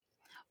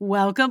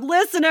Welcome,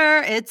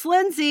 listener. It's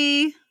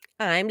Lindsay.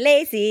 I'm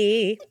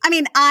Lacey. I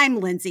mean,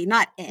 I'm Lindsay,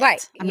 not it.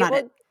 Right. I'm not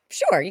it.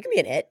 Sure, you can be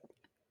an it.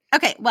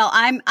 Okay, well,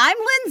 I'm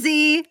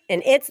Lindsay.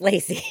 And it's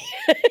Lacey.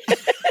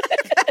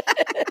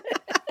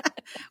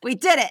 We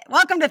did it.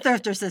 Welcome to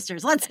Thrifter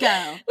Sisters. Let's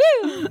go.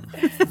 Woo!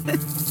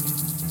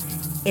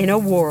 In a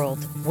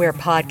world where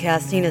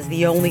podcasting is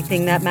the only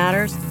thing that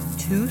matters,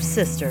 two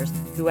sisters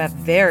who have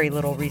very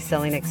little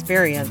reselling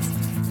experience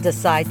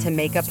decide to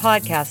make a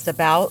podcast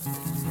about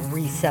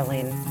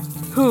reselling.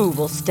 Who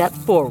will step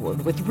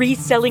forward with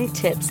reselling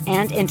tips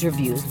and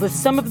interviews with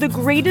some of the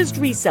greatest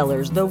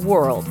resellers the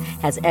world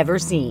has ever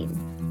seen?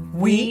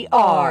 We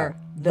are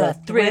the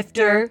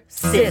Thrifter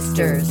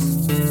Sisters.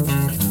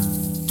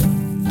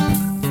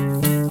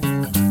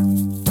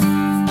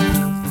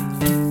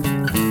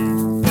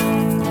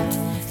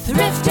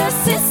 Thrifter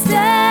Sisters.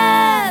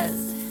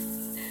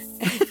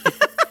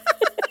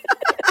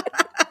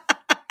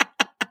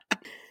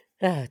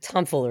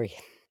 Tomfoolery.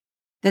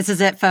 This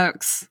is it,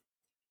 folks.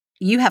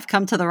 You have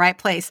come to the right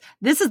place.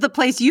 This is the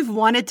place you've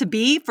wanted to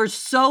be for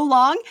so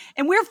long,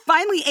 and we're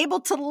finally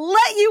able to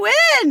let you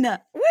in.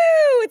 Woo!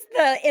 It's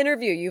the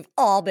interview you've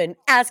all been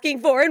asking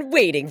for and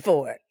waiting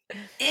for.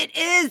 It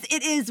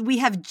is. We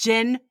have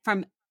Jenn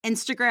from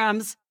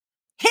Instagram's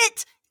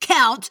Hit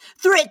Count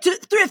Thrift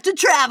to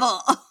Travel.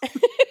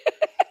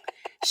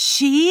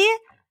 She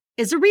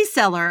is a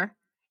reseller,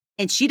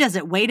 and she does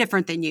it way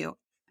different than you.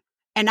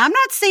 And I'm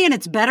not saying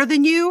it's better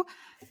than you,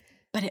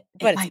 but it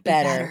might be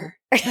better.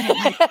 But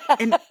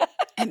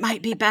it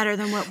might be better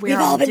than what we've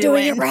all been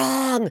doing it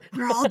wrong.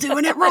 We're all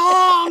doing it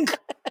wrong.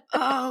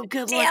 Oh,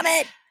 good Damn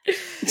Lord.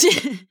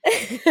 it.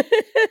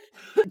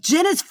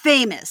 Jenn is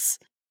famous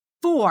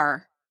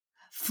for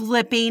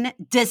flipping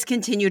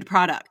discontinued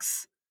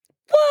products.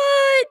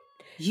 What?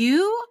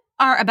 You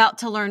are about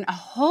to learn a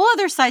whole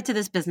other side to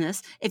this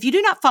business. If you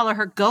do not follow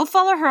her, go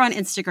follow her on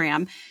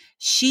Instagram.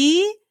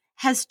 She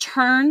has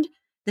turned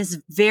this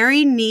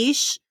very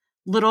niche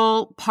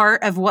little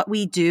part of what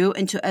we do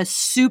into a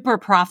super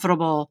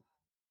profitable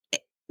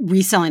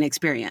reselling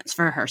experience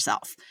for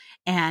herself.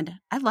 And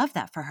I love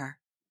that for her.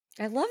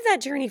 I love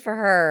that journey for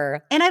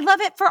her. And I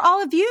love it for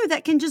all of you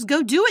that can just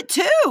go do it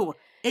too.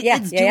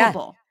 It's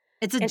doable.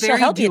 It's and very she'll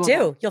help doable. you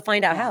too. You'll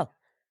find out how.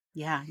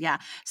 Yeah.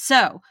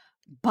 So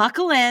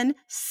buckle in,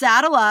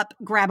 saddle up,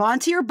 grab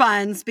onto your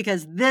buns,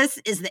 because this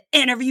is the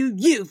interview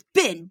you've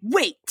been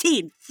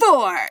waiting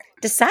for.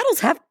 Do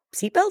saddles have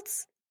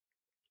seatbelts?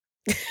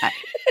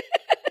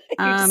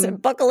 You just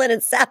said buckle in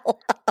and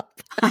saddle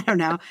up. I don't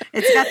know.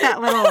 It's got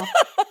that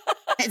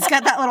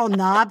little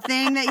knob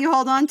thing that you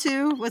hold on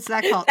to. What's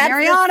that called? That's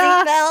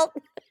Mariana.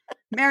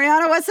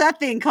 Mariana, what's that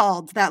thing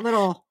called? That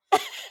little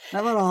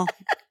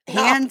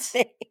hand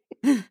thing.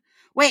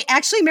 Wait,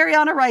 actually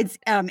Mariana rides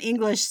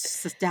English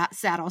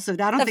saddle, so I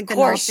don't think the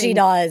knob Of course she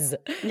does.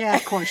 Yeah,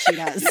 of course she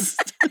does.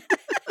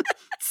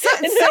 so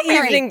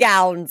evening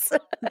gowns.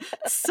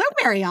 So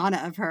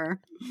Mariana of her.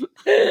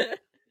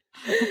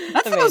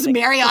 That's the most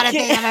Mariana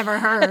thing I've ever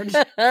heard.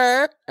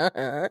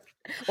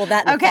 Well,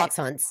 that and the fox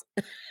hunts.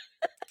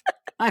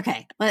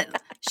 Okay.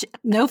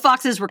 No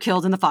foxes were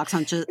killed in the fox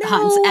hunts,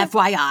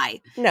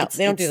 FYI. No,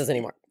 they don't do those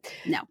anymore.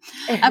 No.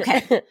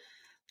 Okay.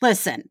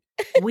 Listen,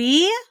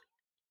 we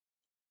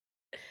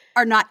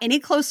are not any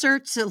closer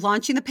to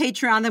launching the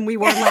Patreon than we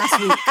were last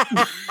week.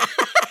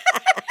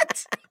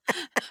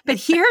 But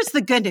here's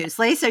the good news.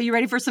 Lacey, are you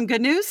ready for some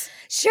good news?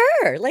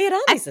 Sure. Lay it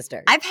on me,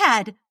 sister. I've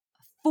had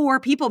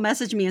 4 people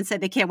message me and say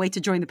they can't wait to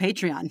join the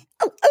Patreon.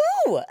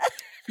 Oh.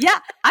 Yeah,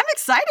 I'm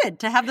excited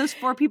to have those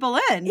 4 people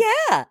in.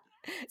 Yeah.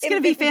 It's going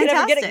to be fantastic. If you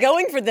ever get it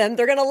going for them,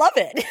 they're going to love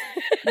it.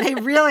 They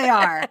really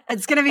are.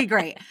 It's going to be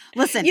great.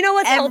 Listen. You know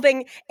what's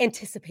helping?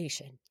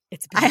 Anticipation.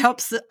 I hope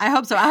so. I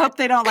hope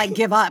they don't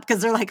give up,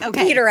 because they're like,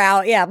 okay. Peter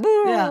out. Yeah.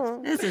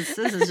 This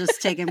is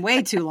just taking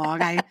way too long.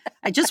 I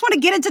just want to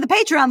get into the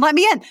Patreon. Let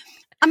me in.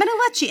 I'm going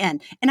to let you in.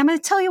 And I'm going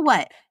to tell you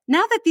what.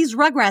 Now that these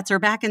Rugrats are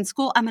back in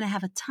school, I'm going to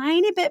have a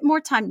tiny bit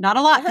more time. Not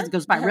a lot, because it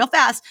goes by real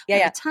fast.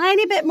 Yeah. A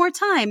tiny bit more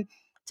time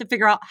to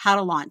figure out how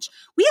to launch.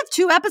 We have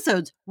 2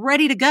 episodes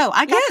ready to go.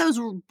 I got those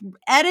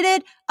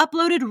edited,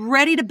 uploaded,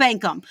 ready to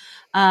bank them.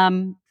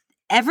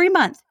 Every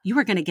month, you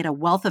are going to get a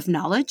wealth of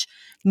knowledge.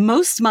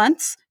 Most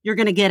months, you're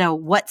going to get a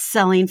what's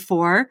selling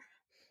for,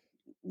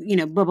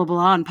 blah, blah,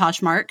 blah on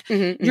Poshmark.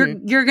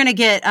 Mm-hmm, you're going to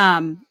get,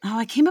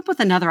 I came up with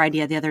another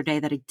idea the other day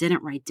that I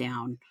didn't write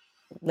down.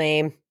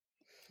 Lame.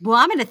 Well,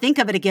 I'm going to think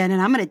of it again,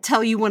 and I'm going to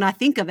tell you when I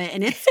think of it,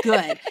 and it's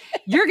good.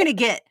 You're going to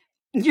get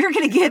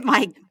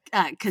my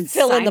consignment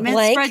fill in the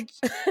blank.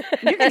 spread.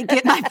 You're going to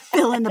get my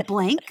fill in the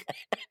blank.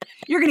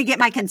 You're going to get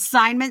my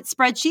consignment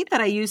spreadsheet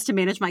that I use to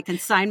manage my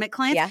consignment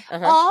clients. Yeah,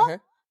 all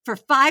for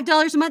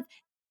 $5 a month.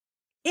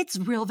 It's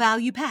real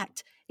value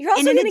packed. You're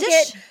also going to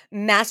get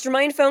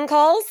mastermind phone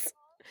calls.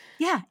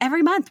 Yeah,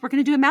 every month we're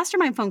going to do a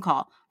mastermind phone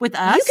call with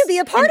us. You could be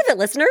a part of it,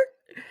 listener.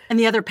 And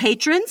the other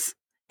patrons.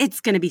 It's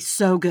going to be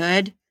so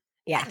good.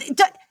 Yeah.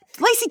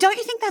 Lacey, don't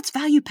you think that's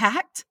value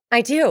packed?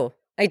 I do.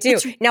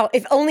 Now,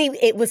 if only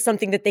it was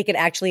something that they could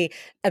actually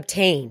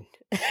obtain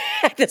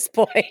at this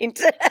point.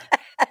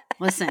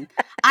 Listen,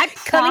 I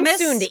Coming promise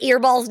soon to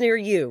earballs near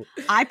you.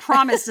 I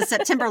promised a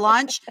September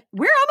launch.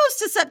 We're almost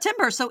to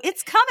September, so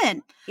it's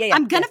coming. Yeah,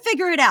 I'm going to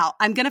figure it out.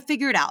 Okay,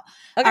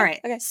 All right.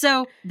 okay.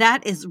 So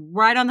that is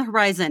right on the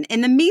horizon.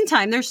 In the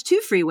meantime, there's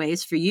 2 free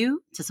ways for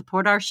you to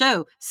support our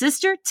show.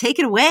 Sister, take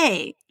it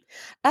away.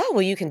 Oh,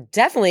 well, you can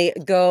definitely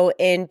go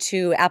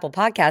into Apple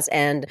Podcasts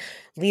and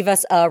leave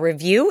us a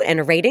review and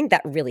a rating. That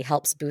really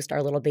helps boost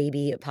our little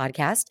baby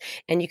podcast.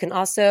 And you can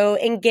also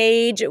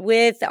engage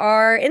with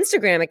our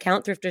Instagram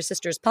account, Thrifter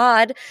Sisters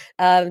Pod.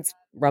 It's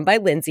run by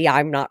Lindsay.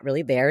 I'm not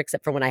really there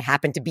except for when I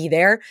happen to be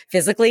there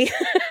physically.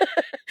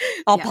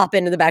 I'll pop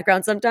into the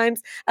background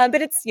sometimes.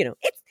 But it's,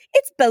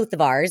 it's both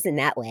of ours in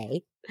that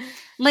way.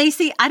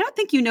 Lacey, I don't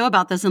think you know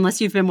about this unless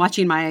you've been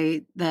watching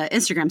the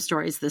Instagram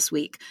stories this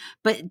week,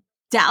 but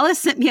Dallas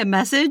sent me a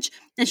message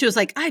and she was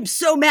like, I'm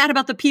so mad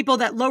about the people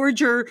that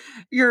lowered your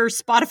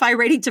Spotify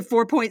rating to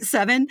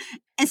 4.7.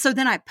 And so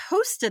then I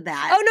posted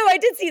that. Oh, no, I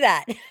did see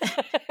that.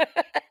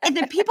 And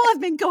then people have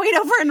been going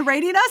over and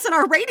rating us and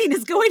our rating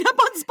is going up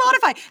on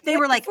Spotify. They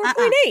were like,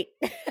 4.8.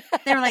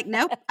 They were like,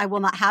 nope, I will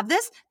not have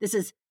this. This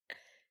is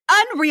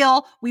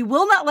unreal. We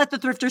will not let the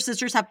Thrifter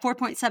Sisters have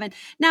 4.7.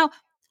 Now,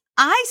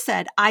 I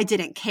said I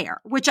didn't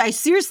care, which I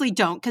seriously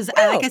don't because,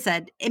 like I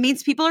said, it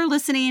means people are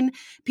listening.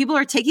 People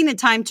are taking the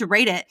time to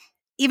rate it,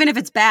 even if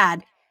it's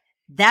bad.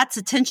 That's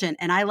attention,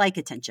 and I like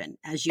attention,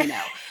 as you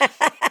know.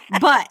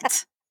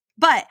 But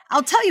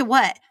I'll tell you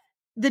what,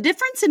 the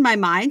difference in my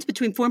mind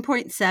between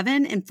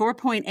 4.7 and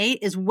 4.8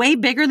 is way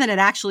bigger than it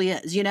actually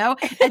is.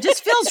 It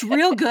just feels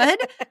real good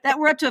that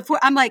we're up to a 4.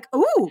 I'm like,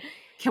 ooh.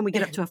 Can we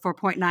get up to a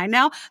 4.9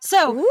 now?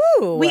 So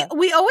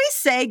we always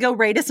say go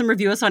rate us and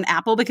review us on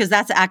Apple because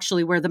that's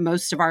actually where the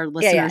most of our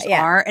listeners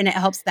are, and it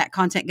helps that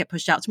content get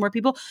pushed out to more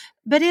people.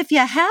 But if you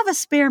have a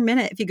spare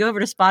minute, if you go over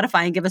to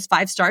Spotify and give us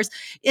 5 stars,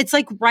 it's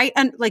like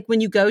like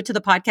when you go to the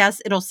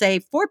podcast, it'll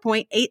say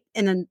 4.8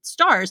 and then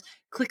stars.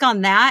 Click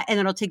on that, and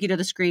it'll take you to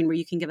the screen where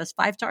you can give us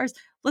 5 stars.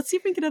 Let's see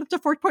if we can get it up to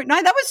 4.9.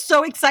 That was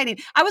so exciting.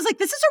 I was like,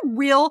 this is a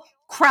real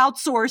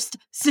crowdsourced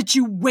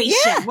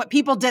situation, what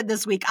people did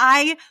this week.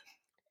 I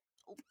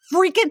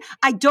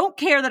don't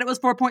care that it was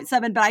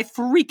 4.7, but I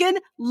freaking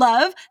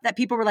love that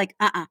people were like,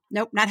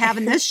 nope, not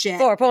having this shit.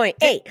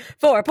 4.8.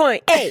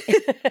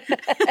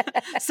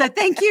 So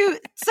thank you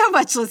so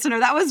much, listener.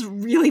 That was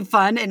really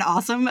fun and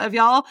awesome of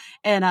y'all.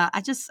 And I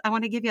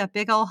want to give you a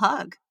big old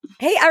hug.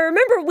 Hey, I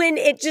remember when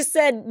it just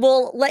said,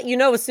 we'll let you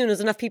know as soon as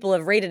enough people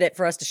have rated it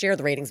for us to share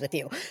the ratings with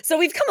you. So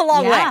we've come a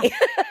long way.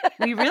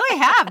 We really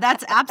have.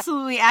 That's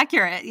absolutely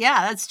accurate.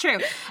 Yeah, that's true.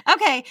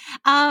 Okay.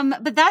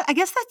 But I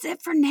guess that's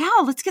it for now.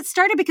 Let's get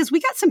started because we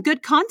got some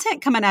good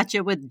content coming at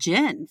you with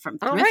Jenn from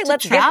Thrifts. All right,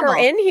 let's get her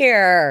in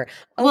here.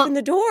 Open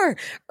the door.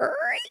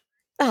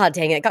 Oh,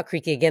 dang it. It got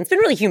creaky again. It's been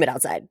really humid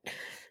outside.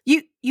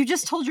 You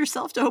just told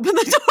yourself to open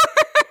the door.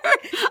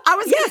 I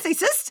was going to say,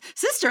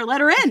 sister,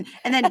 let her in.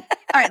 And then, all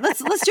right, let's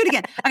do it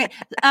again. Okay.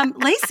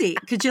 Lacey,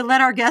 could you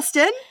let our guest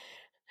in?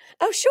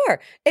 Oh, sure.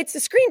 It's a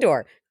screen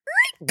door.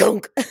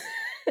 Gunk.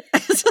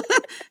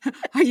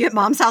 Are you at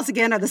mom's house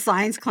again? Are the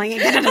signs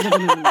clanging?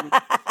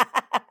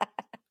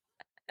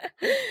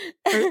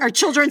 Are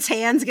children's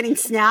hands getting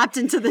snapped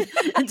into the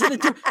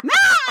door?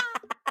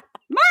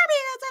 Marmy,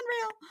 that's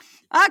unreal.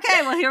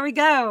 Okay, well, here we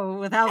go.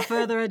 Without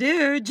further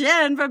ado,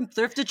 Jenn from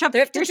Thrift to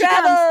Travel.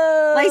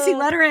 Lacey,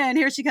 let her in.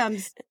 Here she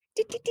comes.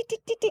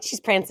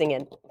 She's prancing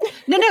in.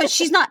 No,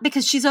 she's not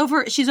because she's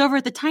over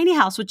at the tiny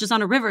house, which is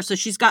on a river. So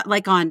she's got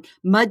like on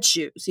mud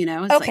shoes,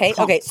 It's okay.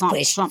 Like,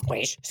 Squish,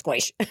 squish,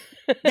 squish.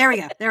 There we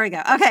go.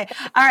 Okay.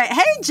 All right.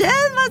 Hey,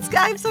 Jenn, let's go.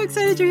 I'm so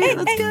excited you're here.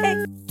 Let's go.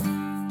 Hey.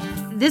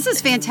 This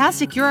is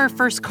fantastic. You're our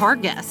first car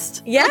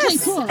guest.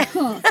 Yes. Okay,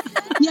 cool.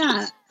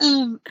 Yeah.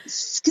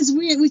 Because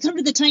we come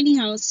to the tiny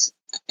house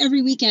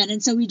every weekend,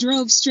 and so we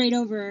drove straight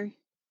over,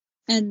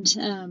 and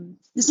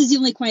this is the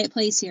only quiet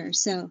place here,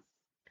 so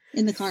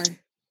in the car.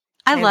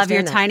 I love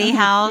your tiny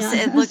house.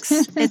 Yeah.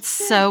 It's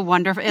so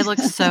wonderful. It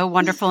looks so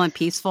wonderful and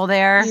peaceful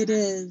there. It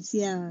is,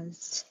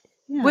 yes.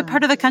 Yeah. What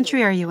part of the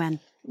country are you in?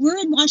 We're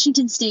in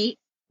Washington State.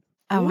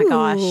 Oh my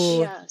gosh.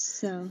 Yeah,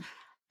 so.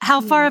 How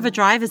far of a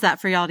drive is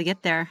that for y'all to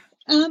get there?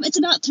 It's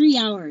about 3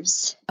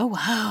 hours. Oh,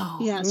 wow.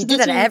 Yeah. So you do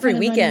that every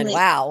weekend.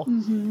 Wow.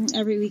 Mm-hmm,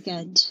 every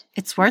weekend.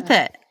 It's worth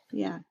it.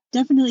 Yeah,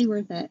 definitely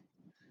worth it.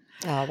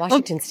 Oh,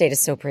 Washington State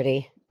is so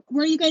pretty.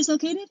 Where are you guys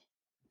located?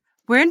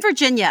 We're in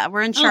Virginia.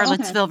 We're in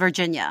Charlottesville,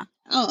 Virginia.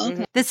 Oh,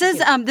 okay. This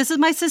is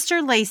my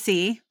sister,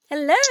 Lacey.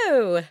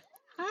 Hello.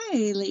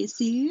 Hi,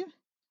 Lacey.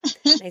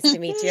 Nice to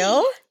meet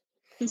you.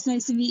 It's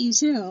nice to meet you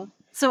too.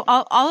 So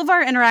all of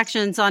our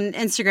interactions on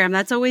Instagram,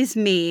 that's always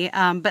me.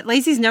 But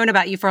Lacey's known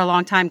about you for a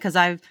long time because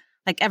I've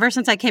ever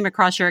since I came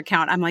across your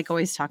account, I'm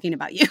always talking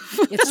about you.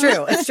 It's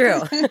true. It's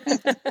true.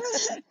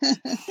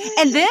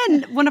 And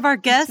then one of our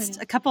guests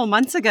a couple of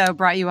months ago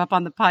brought you up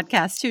on the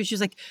podcast too. She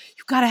was like,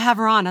 you got to have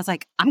her on. I was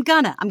like, I'm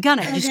gonna.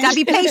 Okay. You just got to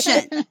be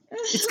patient.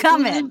 It's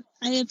coming.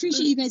 I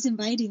appreciate you guys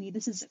inviting me.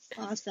 This is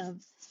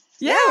awesome.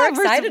 Yeah, we're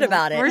excited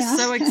about it. We're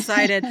so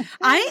excited.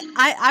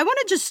 I want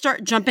to just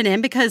start jumping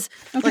in because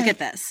look at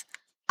this.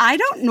 I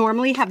don't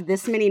normally have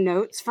this many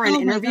notes for an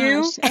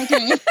interview.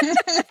 Okay.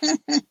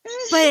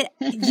 But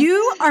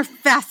you are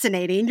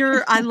fascinating.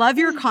 I love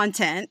your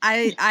content.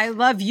 I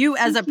love you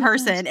as a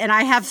person. And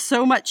I have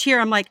so much here.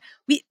 I'm like,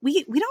 we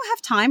don't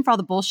have time for all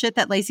the bullshit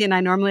that Lacey and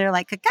I normally are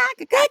like, caca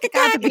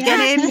at the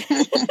beginning.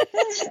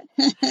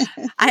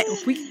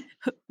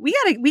 We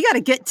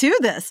gotta get to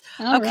this.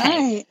 All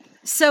right.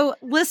 So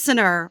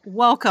listener,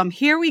 welcome.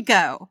 Here we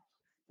go.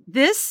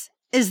 This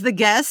is the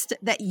guest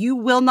that you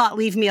will not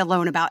leave me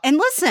alone about. And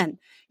listen,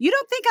 you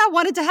don't think I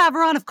wanted to have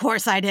her on? Of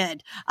course I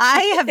did. I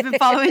have been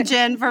following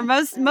Jenn for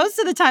most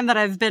of the time that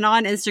I've been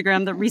on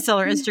Instagram, the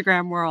reseller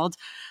Instagram world.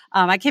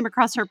 I came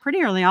across her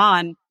pretty early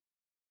on.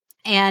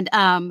 And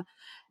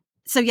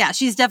so yeah,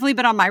 she's definitely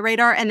been on my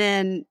radar. And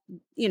then,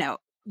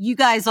 you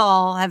guys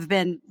all have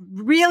been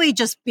really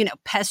just,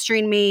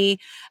 pestering me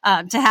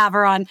to have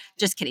her on.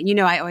 Just kidding.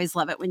 I always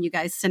love it when you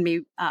guys send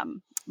me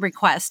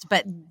requests.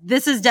 But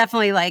this is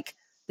definitely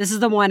this is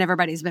the one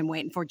everybody's been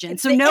waiting for, Jenn.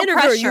 So no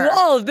pressure. You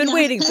all have been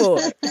waiting for.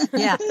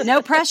 Yeah,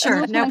 no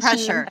pressure. No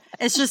pressure.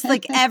 It's just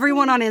like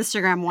everyone on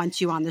Instagram wants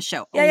you on the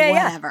show. Yeah.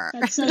 Whatever.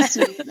 That's so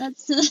sweet.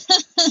 That's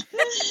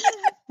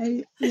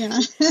yeah.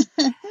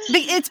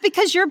 It's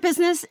because your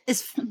business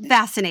is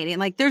fascinating.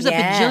 Like there's a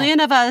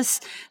bajillion of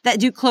us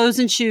that do clothes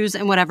and shoes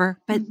and whatever,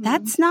 but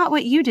that's not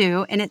what you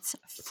do. And it's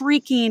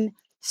freaking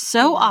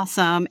so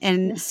awesome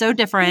and so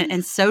different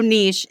and so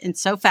niche and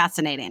so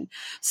fascinating.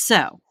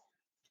 So,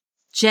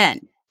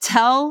 Jenn,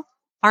 tell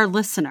our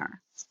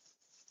listener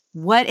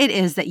what it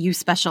is that you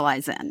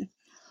specialize in.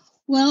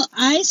 Well,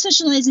 I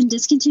specialize in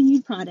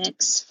discontinued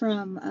products,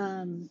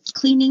 from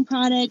cleaning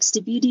products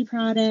to beauty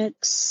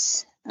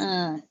products.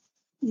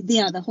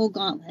 The whole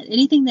gauntlet.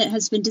 Anything that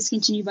has been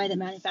discontinued by the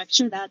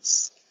manufacturer,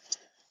 that's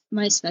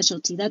my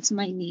specialty. That's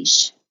my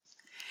niche.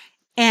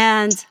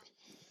 And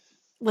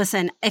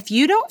listen, if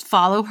you don't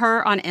follow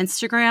her on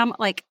Instagram,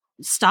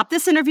 stop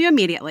this interview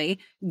immediately.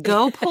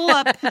 Go pull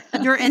up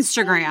your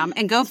Instagram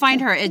and go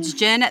find her. It's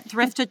Jenn at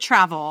Thrift to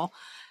Travel.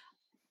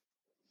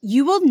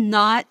 You will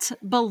not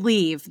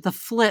believe the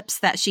flips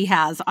that she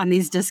has on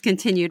these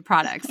discontinued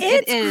products.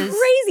 It's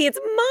crazy. It's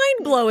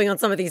mind-blowing on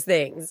some of these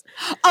things.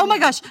 Oh my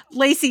gosh.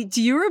 Lacey,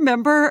 do you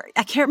remember?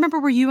 I can't remember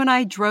where you and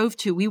I drove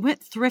to. We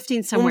went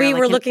thrifting somewhere. When we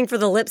were looking for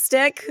the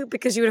lipstick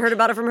because you had heard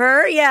about it from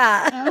her?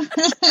 Yeah.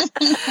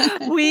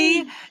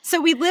 We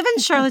live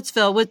in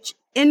Charlottesville, which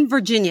in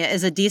Virginia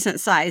is a decent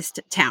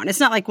sized town. It's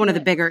not like one of the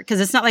bigger, because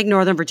it's not like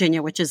Northern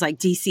Virginia, which is like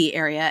DC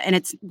area,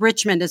 and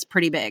Richmond is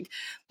pretty big,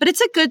 but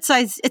it's a good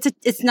size.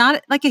 It's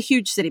not like a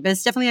huge city, but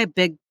it's definitely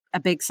a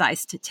big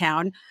sized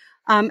town.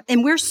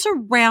 And we're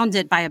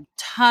surrounded by a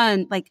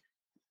ton,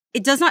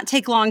 it does not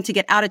take long to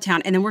get out of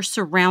town. And then we're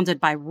surrounded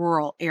by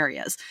rural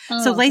areas.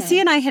 So Lacey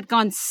and I had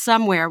gone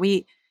somewhere.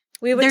 We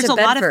went to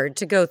Bedford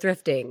to go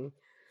thrifting.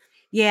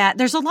 Yeah.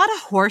 There's a lot of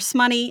horse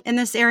money in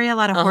this area, a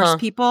lot of horse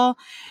people.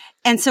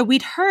 And so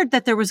we'd heard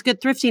that there was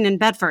good thrifting in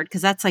Bedford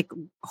because that's like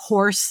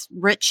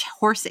rich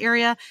horse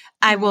area.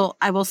 I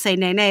will say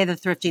nay, the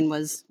thrifting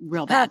was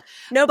real bad.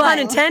 No pun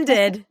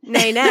intended.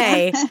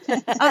 Nay.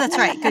 Oh, that's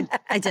right. Good.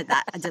 I did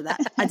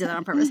that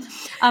on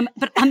purpose.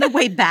 But on the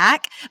way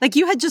back,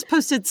 you had just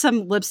posted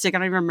some lipstick. I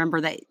don't even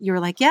remember that you were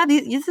like, yeah,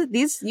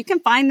 these you can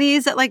find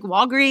these at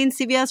Walgreens,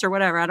 CVS or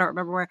whatever. I don't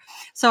remember where.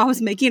 So I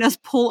was making us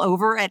pull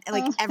over at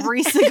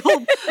every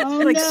single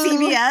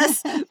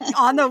CVS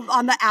on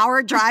the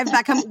hour drive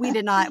back home. We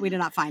did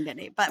not find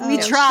any, but we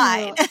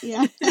tried.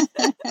 Yeah.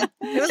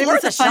 It was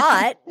worth a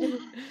shot.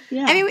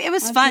 Yeah, I mean, it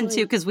was fun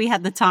too because we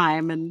had the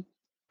time and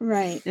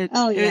right. The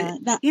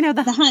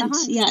hunt.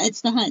 Yeah,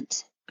 it's the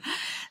hunt.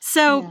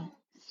 So,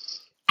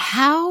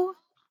 how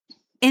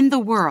in the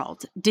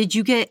world did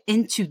you get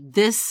into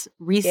this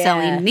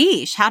reselling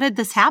niche? How did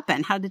this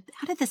happen? How did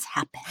this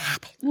happen?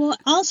 Well,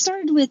 all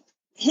started with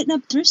hitting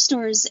up thrift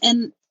stores,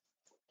 and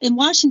in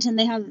Washington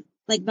they have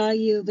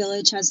Value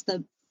Village has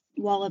the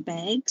wall of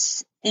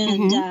bags,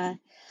 and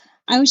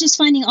I was just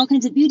finding all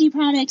kinds of beauty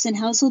products and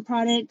household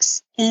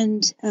products,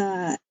 and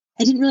I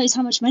didn't realize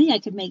how much money I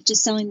could make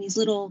just selling these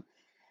little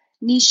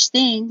niche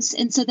things.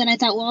 And so then I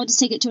thought, well, I'll just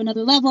take it to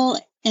another level,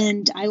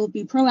 and I will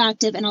be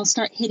proactive, and I'll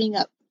start hitting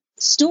up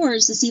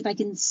stores to see if I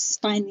can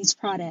find these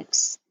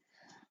products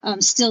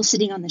still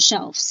sitting on the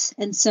shelves.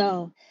 And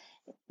so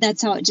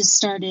that's how it just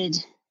started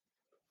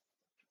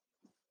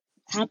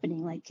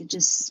happening. It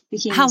just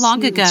became. How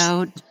long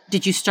ago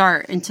did you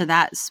start into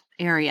that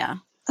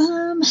area?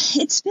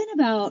 It's been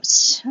about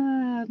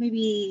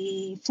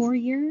maybe 4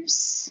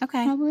 years.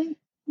 Okay. Probably.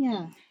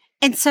 Yeah.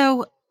 And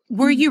so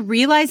were you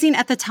realizing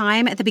at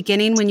the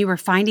beginning when you were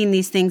finding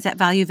these things at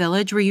Value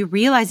Village, were you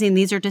realizing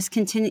these are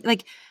discontinued?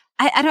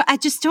 I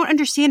just don't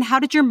understand. How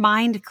did your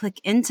mind click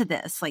into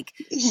this?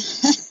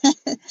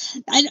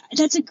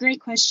 That's a great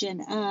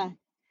question. I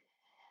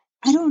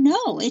don't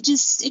know. It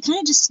kind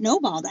of just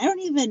snowballed.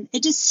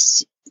 It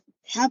just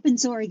happened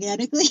so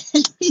organically.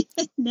 I don't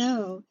even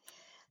know.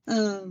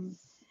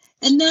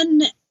 And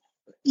then,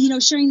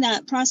 sharing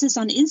that process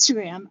on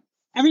Instagram,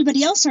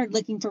 everybody else started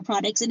looking for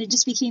products, and it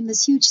just became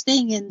this huge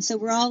thing. And so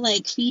we're all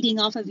feeding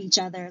off of each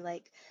other.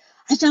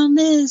 I found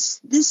this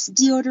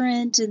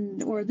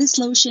deodorant or this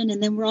lotion,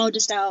 and then we're all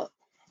just out.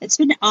 It's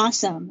been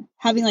awesome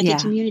having like a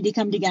community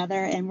come together,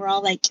 and we're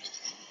all like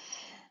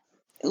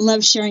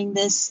love sharing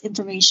this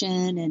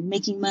information and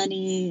making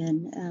money,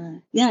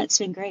 and it's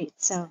been great.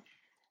 So,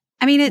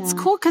 I mean, it's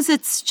cool because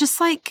it's just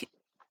like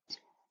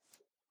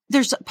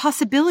there's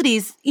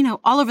possibilities,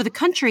 all over the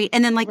country,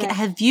 and then like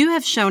you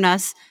have shown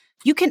us,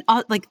 you can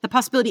like the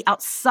possibility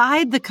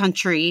outside the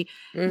country.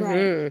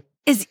 Mm-hmm.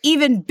 Is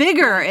even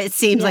bigger, it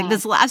seems like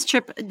this last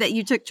trip that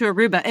you took to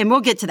Aruba. And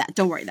we'll get to that.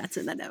 Don't worry, that's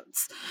in the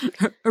notes.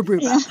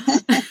 Aruba.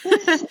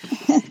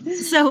 Yeah.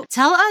 So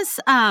tell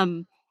us,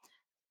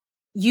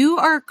 you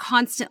are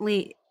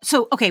constantly,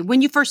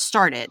 when you first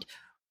started,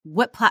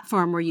 what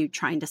platform were you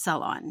trying to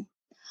sell on?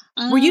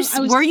 Were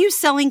you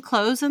selling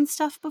clothes and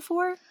stuff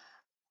before?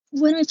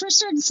 When I first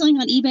started selling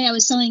on eBay, I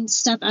was selling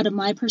stuff out of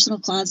my personal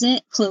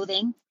closet,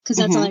 clothing, because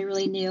that's all I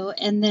really knew.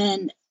 And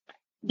then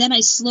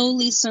I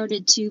slowly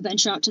started to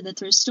venture out to the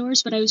thrift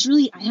stores, but I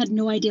had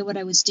no idea what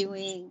I was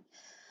doing.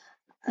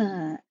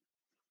 I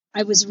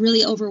was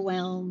really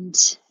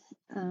overwhelmed.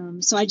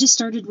 So I just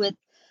started with,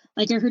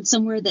 like, I heard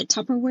somewhere that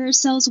Tupperware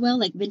sells well,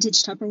 like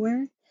vintage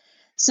Tupperware.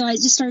 So I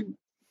just started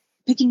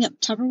picking up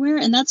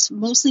Tupperware, and that's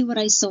mostly what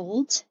I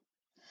sold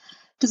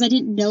because I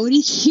didn't know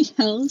anything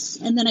else.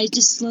 And then I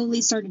just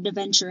slowly started to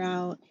venture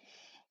out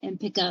and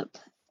pick up.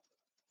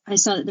 I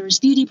saw that there was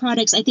beauty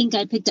products. I think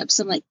I picked up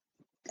some like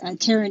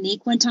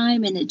Keranique one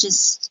time, and it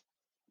just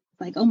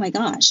like, oh my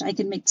gosh, I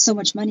can make so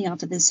much money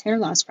off of this hair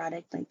loss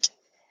product. Like,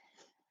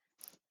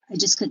 I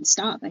just couldn't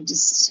stop. I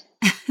just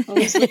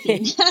always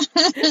looking.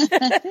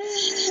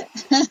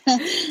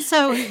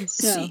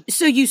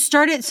 So you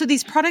started, so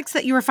these products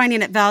that you were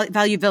finding at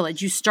Value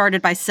Village, you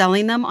started by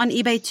selling them on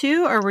eBay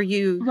too, or were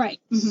you? Right.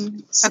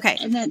 Mm-hmm. Okay.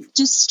 And then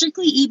just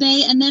strictly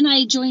eBay. And then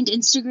I joined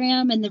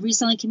Instagram and the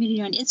reselling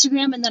community on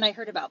Instagram. And then I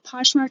heard about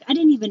Poshmark. I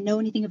didn't even know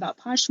anything about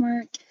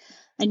Poshmark.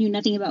 I knew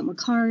nothing about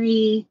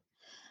Mercari.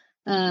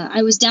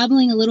 I was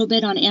dabbling a little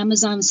bit on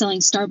Amazon selling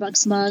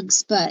Starbucks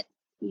mugs, but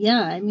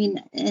yeah, I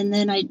mean, and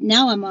then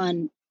now I'm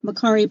on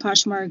Mercari,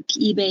 Poshmark,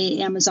 eBay,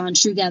 Amazon,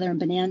 Truegather, and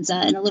Bonanza,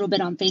 and a little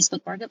bit on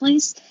Facebook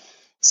Marketplace.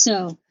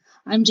 So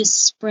I'm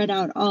just spread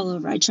out all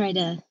over. I try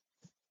to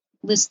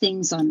list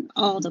things on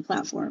all the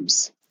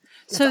platforms.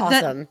 So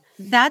awesome.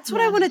 That's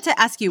what I wanted to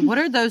ask you. What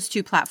are those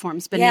two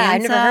platforms? Bonanza? Yeah,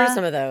 I've never heard of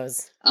some of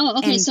those. Oh,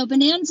 okay. So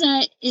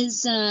Bonanza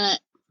is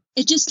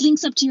it just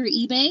links up to your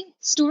eBay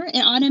store.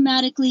 It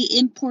automatically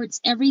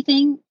imports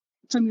everything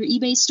from your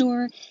eBay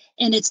store,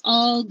 and it's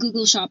all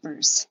Google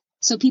shoppers.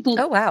 So people.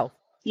 Oh, wow.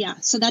 Yeah.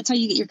 So that's how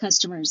you get your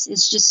customers.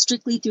 It's just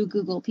strictly through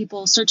Google.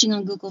 People searching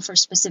on Google for a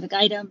specific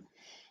item,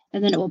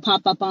 and then it will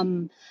pop up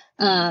on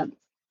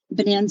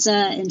Bonanza,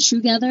 and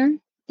Truegather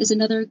is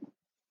another.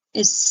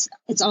 It's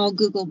all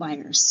Google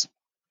buyers.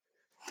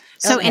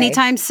 So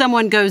anytime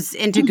someone goes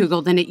into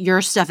Google, then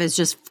your stuff is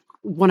just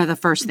one of the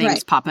first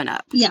things popping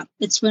up. Yeah,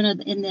 it's one of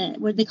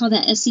what do they call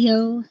that,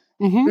 SEO?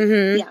 Mm-hmm.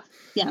 Mm-hmm.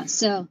 Yeah.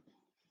 So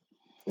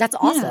that's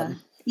awesome.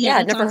 Yeah,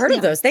 I've never heard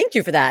of those. Thank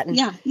you for that.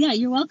 Yeah,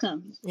 you're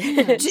welcome.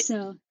 Yeah,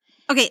 so.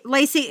 Okay,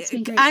 Lacey,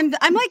 I'm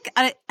like,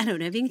 I don't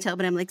know if you can tell,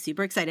 but I'm like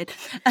super excited.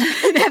 I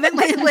haven't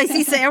let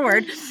Lacey say a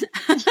word.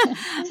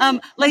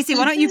 Lacey,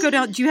 why don't you go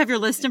down? Do you have your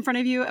list in front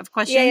of you of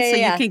questions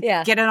you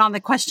can get it on the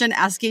question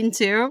asking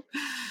too?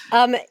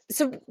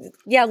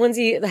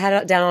 Lindsay had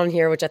it down on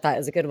here, which I thought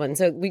was a good one.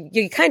 So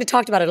you kind of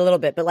talked about it a little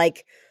bit, but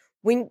like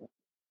where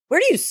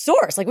do you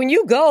source? Like when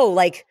you go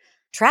like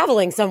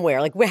traveling somewhere,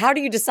 like how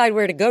do you decide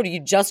where to go? Do you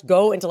just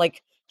go into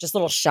like just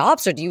little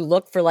shops, or do you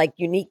look for like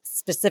unique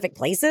specific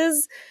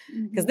places?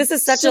 Because this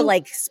is such a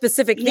like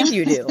specific thing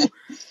you do.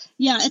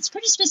 Yeah, it's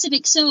pretty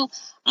specific. So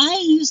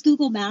I use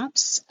Google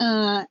Maps,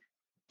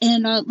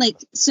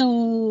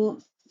 so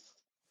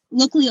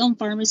locally owned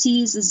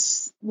pharmacies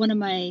is one of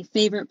my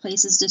favorite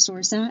places to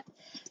source at.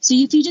 So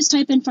if you just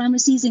type in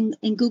pharmacies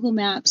in Google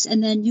Maps,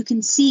 and then you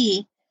can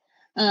see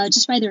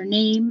just by their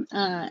name,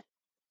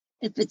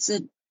 if it's a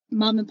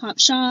mom and pop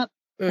shop,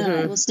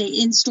 we'll stay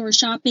in-store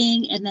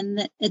shopping,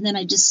 and then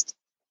I just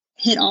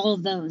hit all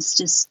of those,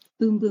 just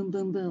boom, boom,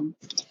 boom, boom.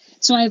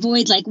 So I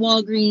avoid like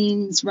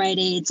Walgreens, Rite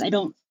Aids. I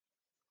don't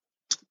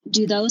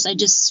do those. I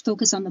just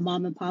focus on the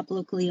mom and pop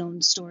locally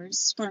owned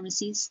stores,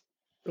 pharmacies.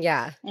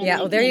 Yeah.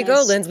 Well, there you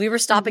go, Linz. We were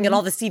stopping at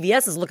all the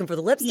CVS's looking for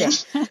the lipstick.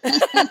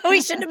 Yeah.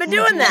 We shouldn't have been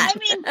doing that. I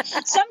mean,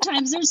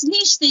 sometimes there's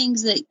niche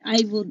things that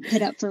I will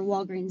hit up for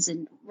Walgreens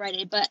and Rite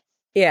Aid, but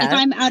if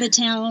I'm out of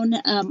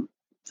town,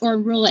 or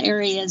rural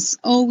areas,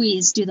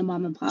 always do the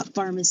mom and pop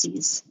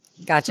pharmacies.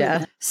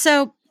 Gotcha.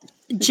 So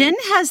Jenn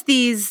has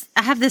these,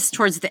 I have this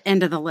towards the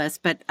end of the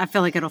list, but I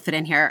feel like it'll fit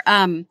in here.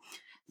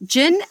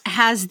 Jenn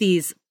has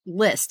these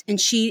lists,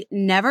 and she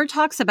never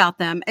talks about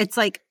them. It's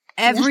like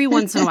every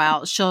once in a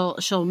while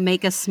she'll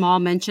make a small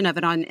mention of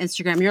it on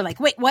Instagram. You're like,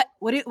 wait, what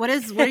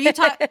are you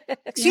talking?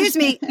 Excuse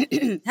me.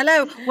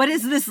 Hello. What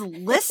is this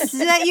list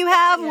that you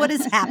have? What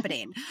is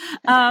happening?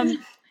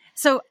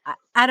 So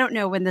I don't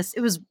know when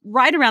it was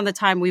right around the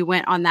time we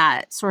went on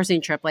that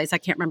sourcing trip, Lace. I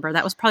can't remember.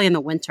 That was probably in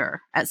the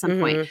winter at some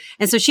point.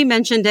 And so she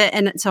mentioned it.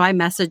 And so I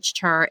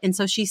messaged her. And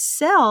so she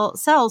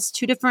sells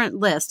 2 different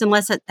lists,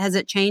 has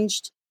it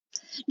changed?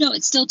 No,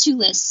 it's still 2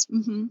 lists.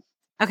 Mm-hmm.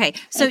 Okay.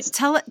 So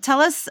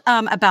tell us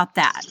about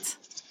that.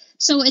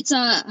 So it's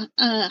a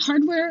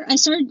hardware. I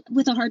started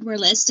with a hardware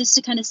list just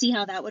to kind of see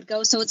how that would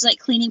go. So it's like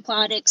cleaning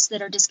products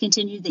that are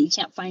discontinued that you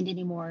can't find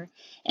anymore,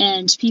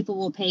 and people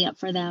will pay up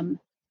for them,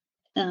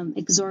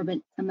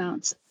 exorbitant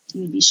amounts.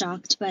 You would be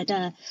shocked, but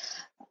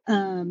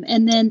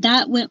and then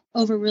that went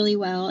over really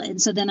well. And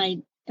so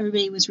then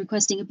everybody was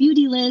requesting a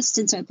beauty list,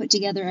 and so I put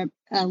together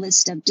a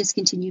list of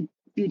discontinued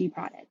beauty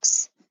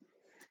products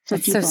for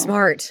That's people. so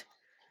smart.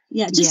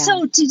 Yeah, just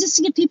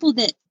to get people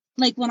that,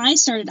 like, when I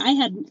started, I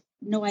had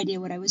no idea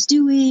what I was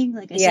doing.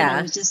 Like I said,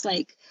 I was just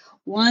like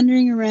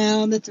wandering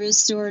around the thrift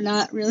store,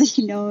 not really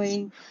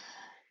knowing.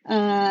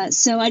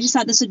 So I just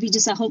thought this would be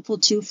just a helpful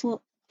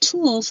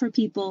tool for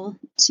people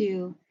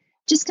to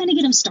just kind of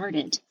get them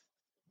started.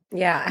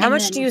 Yeah. How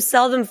much do you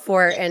sell them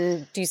for?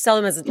 And do you sell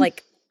them as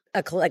like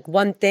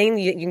one thing?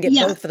 You can get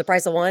both for the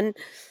price of one?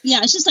 Yeah.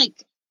 It's just like,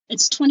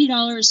 it's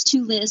 $20,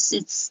 2 lists.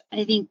 It's,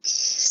 I think,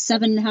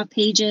 7.5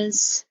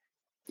 pages.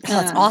 Oh,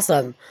 that's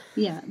awesome.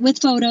 Yeah.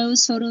 With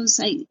photos,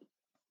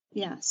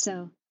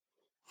 so.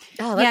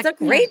 Oh, that's a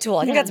great tool.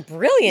 I think that's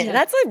brilliant. Yeah.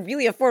 That's a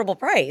really affordable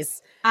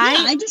price.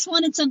 I just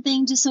wanted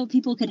something just so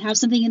people could have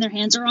something in their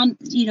hands or on,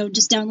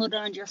 just download it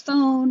on your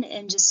phone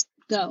and just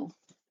go.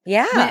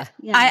 Yeah.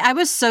 I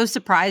was so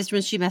surprised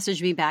when she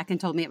messaged me back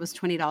and told me it was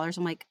 $20.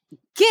 I'm like,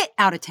 get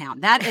out of town.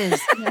 That is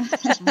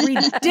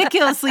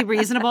ridiculously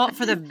reasonable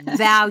for the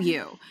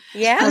value.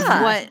 Yeah.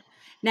 Of what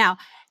now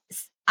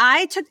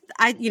I did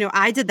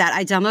that.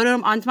 I downloaded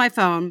them onto my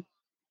phone.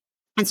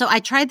 And so I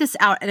tried this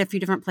out at a few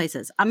different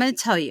places. I'm going to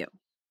tell you,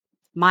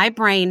 my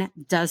brain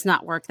does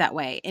not work that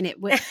way. And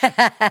it would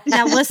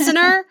now,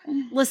 listener,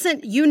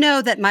 listen, you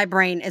know that my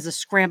brain is a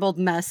scrambled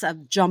mess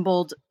of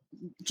jumbled,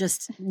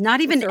 just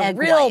not even egg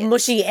real white.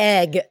 Mushy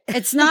egg.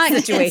 It's not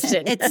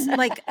situation. It's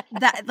like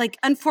that. Like,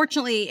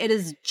 unfortunately, it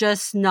is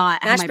just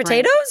not mashed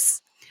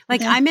potatoes.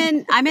 Like I'm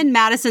in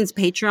Madison's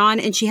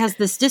Patreon, and she has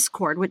this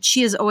Discord, which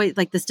she is always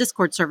like this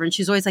Discord server. And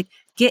she's always like,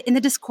 get in the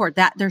Discord,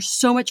 that there's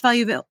so much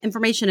valuable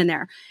information in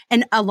there.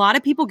 And a lot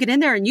of people get in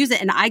there and use it.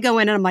 And I go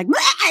in and I'm like,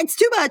 it's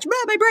too much,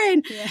 my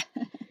brain. Yeah.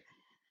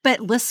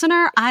 But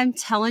listener, I'm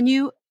telling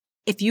you,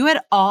 if you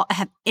at all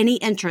have any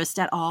interest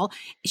at all,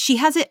 she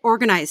has it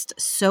organized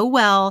so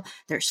well.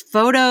 There's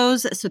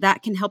photos, so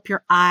that can help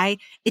your eye.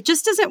 It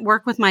just doesn't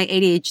work with my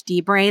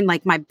ADHD brain.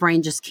 Like my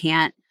brain just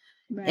can't.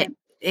 Right.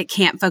 It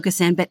can't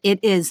focus in, but it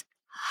is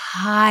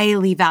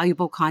highly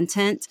valuable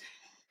content.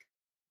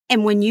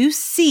 And when you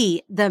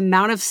see the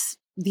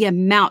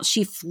amount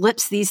she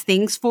flips these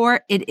things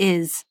for, it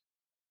is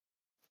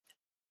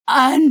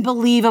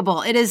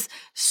unbelievable. It is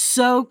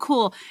so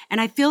cool. And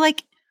I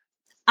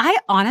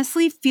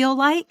honestly feel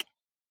like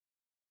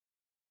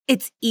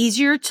it's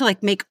easier to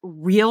like make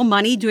real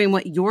money doing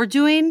what you're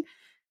doing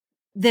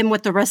than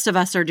what the rest of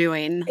us are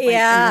doing.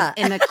 Like,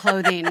 in the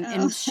clothing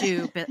and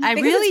shoe. But I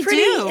really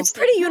do. It's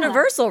pretty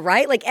universal,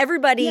 right? Like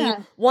everybody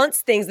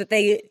wants things that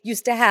they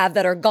used to have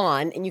that are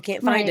gone and you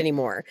can't find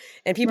anymore.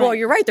 And people,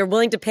 you're right, they're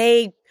willing to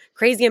pay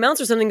crazy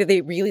amounts for something that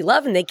they really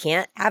love and they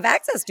can't have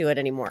access to it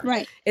anymore.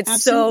 Right.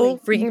 It's so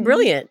freaking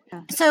brilliant.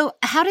 Yeah. So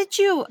how did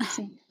you,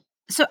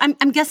 so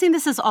I'm guessing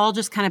this has all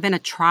just kind of been a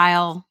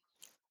trial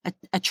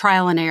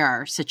and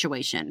error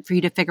situation for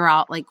you to figure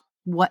out like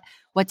what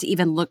to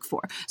even look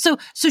for. So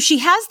she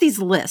has these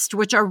lists,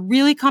 which are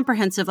really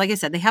comprehensive. Like I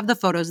said, they have the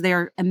photos.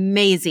 They're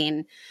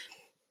amazing.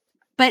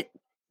 But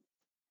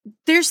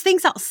there's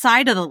things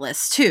outside of the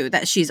list too,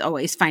 that she's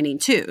always finding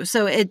too.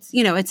 So it's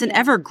an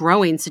ever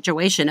growing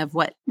situation of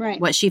what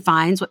she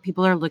finds, what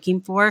people are looking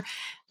for.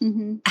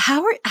 Mm-hmm.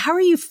 How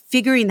are you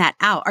figuring that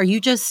out? Are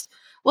you just,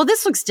 well,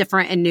 this looks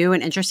different and new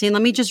and interesting.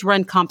 Let me just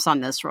run comps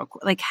on this real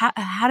quick. Like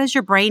how does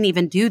your brain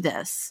even do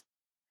this?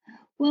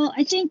 Well,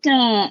 I think,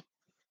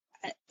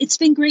 it's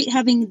been great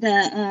having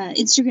the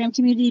Instagram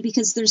community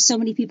because there's so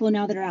many people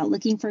now that are out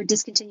looking for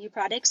discontinued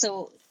products.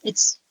 So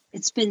it's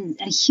been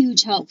a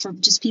huge help for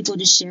just people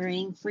just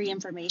sharing free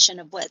information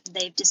of what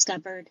they've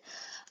discovered.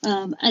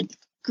 A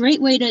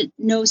great way to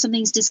know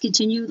something's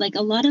discontinued, like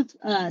a lot of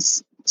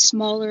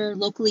smaller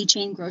locally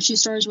chained grocery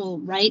stores will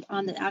write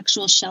on the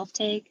actual shelf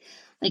tag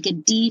like a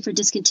D for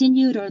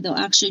discontinued, or they'll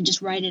actually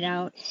just write it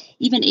out.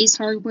 Even Ace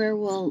Hardware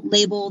will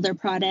label their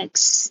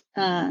products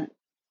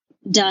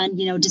done,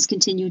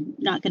 discontinued,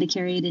 not going to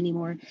carry it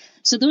anymore.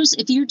 So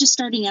if you're just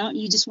starting out and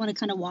you just want to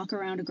kind of walk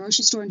around a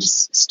grocery store and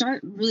just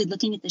start really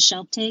looking at the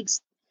shelf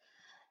tags,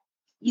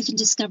 you can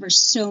discover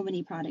so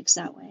many products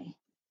that way.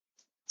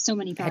 So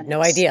many products. I had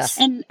no idea.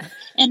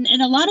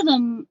 And a lot of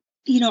them,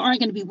 aren't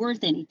going to be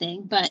worth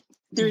anything, but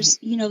there's,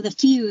 the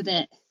few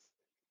that.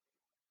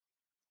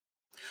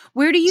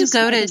 Where do you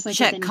go to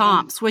check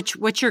comps?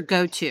 What's your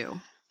go-to?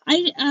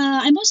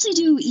 I mostly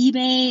do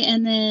eBay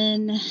and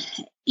then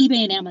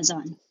eBay and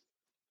Amazon.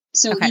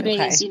 So Okay.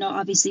 eBay is,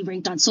 obviously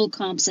ranked on sold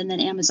comps, and then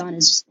Amazon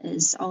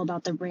is all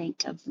about the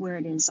rank of where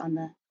it is on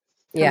the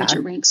how much it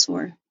ranks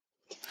for.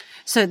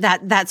 So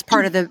that's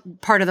part of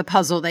the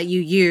puzzle that you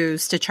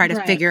use to try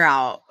to figure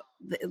out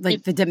the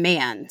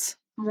demand.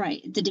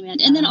 Right, the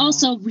demand. And then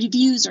also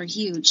reviews are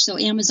huge. So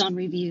Amazon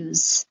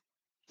reviews.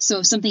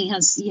 So if something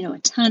has, a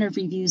ton of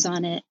reviews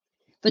on it,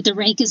 but the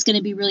rank is going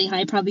to be really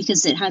high, probably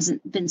because it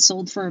hasn't been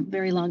sold for a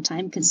very long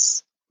time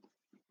because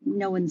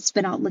no one's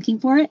been out looking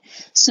for it.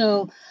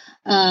 So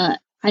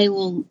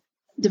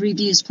the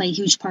reviews play a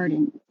huge part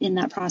in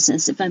that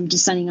process if I'm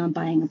deciding on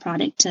buying a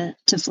product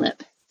to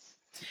flip.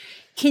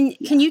 Can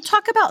you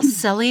talk about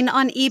selling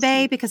on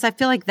eBay? Because I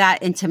feel like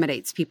that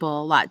intimidates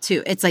people a lot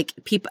too. It's like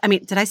people, I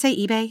mean, did I say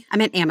eBay? I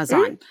meant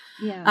Amazon.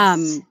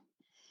 Yes.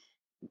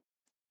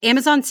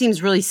 Amazon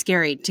seems really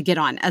scary to get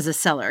on as a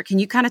seller. Can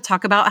you kind of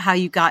talk about how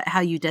you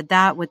did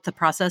that, with the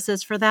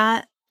processes for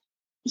that?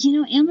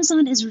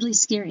 Amazon is really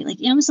scary.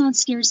 Like Amazon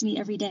scares me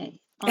every day.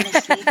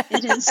 Honestly,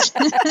 it is.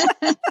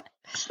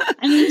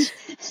 I mean,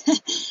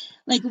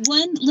 like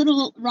one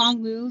little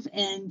wrong move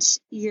and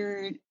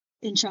you're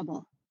in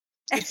trouble.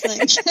 It's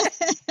like,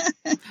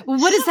 well,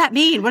 what does that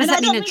mean? What does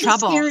that mean in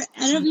trouble?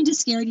 I don't mean to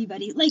scare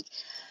anybody. Like,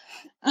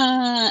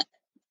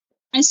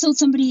 I sold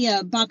somebody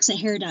a box of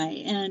hair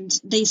dye, and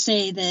they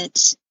say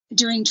that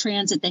during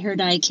transit, the hair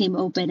dye came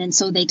open. And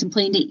so they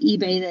complained to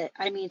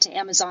to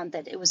Amazon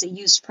that it was a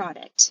used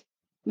product.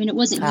 I mean, it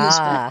wasn't used,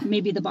 but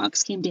maybe the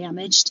box came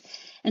damaged.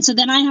 And so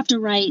then I have to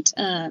write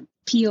a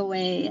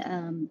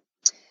POA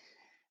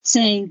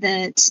saying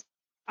that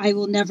I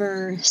will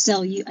never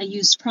sell you a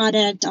used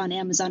product on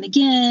Amazon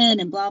again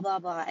and blah, blah,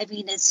 blah. I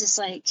mean, it's just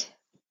like.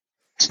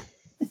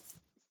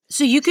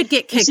 So you could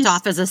get kicked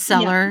off as a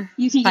seller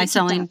by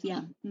selling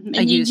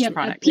a used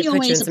product. A POA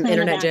put you in is a some plan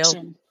internet of jail.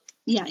 action.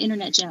 Yeah,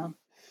 internet jail.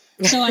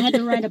 So I had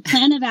to write a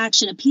plan of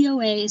action, a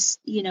POA,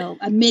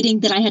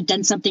 admitting that I had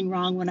done something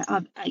wrong when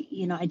I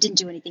didn't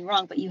do anything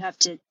wrong, but you have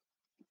to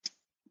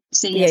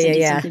say yes, I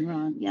did something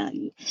wrong. Yeah.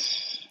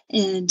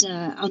 And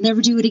I'll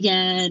never do it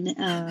again.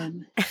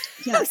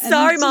 I'm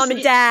sorry, Mom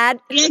and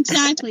Dad.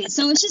 Exactly.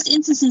 So it's just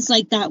instances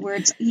like that where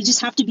you just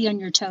have to be on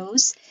your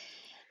toes,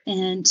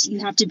 and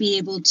you have to be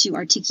able to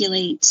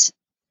articulate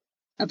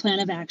a plan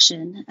of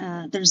action.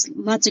 There's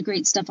lots of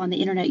great stuff on the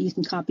internet you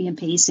can copy and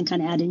paste and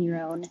kind of add in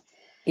your own.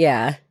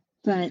 Yeah.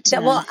 But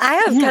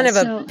I have kind of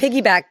a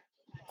piggyback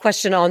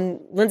question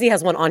on. Lindsay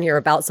has one on here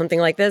about something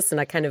like this,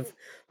 and I kind of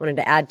wanted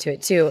to add to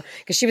it too,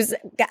 because she was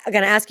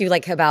going to ask you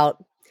like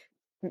about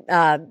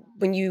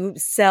when you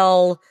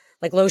sell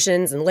like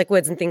lotions and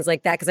liquids and things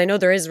like that, because I know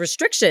there is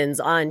restrictions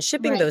on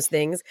shipping those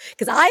things.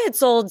 Because I had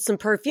sold some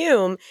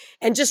perfume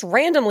and just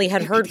randomly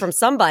had heard from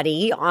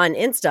somebody on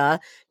Insta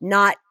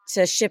not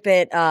to ship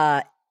it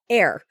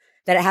air,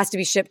 that it has to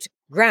be shipped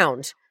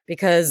ground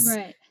because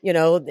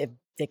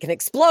it can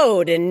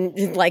explode,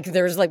 and like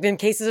there's like been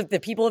cases of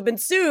that people have been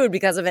sued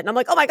because of it. And I'm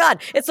like, oh my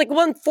God, it's like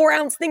 1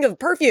 4-ounce thing of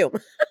perfume.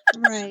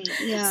 Right.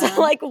 Yeah.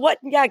 So like what?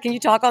 Yeah. Can you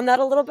talk on that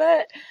a little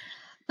bit?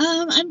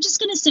 I'm just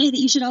going to say that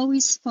you should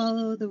always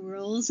follow the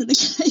rules and the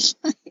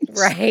guidelines.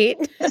 Right.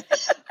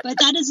 But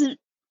that isn't,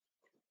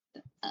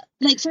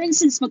 like, for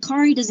instance,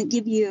 Macari doesn't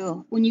give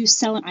you, when you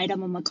sell an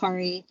item on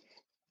Macari,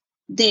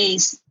 they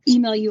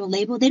email you a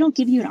label. They don't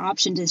give you an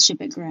option to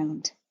ship it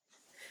ground.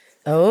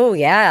 Oh,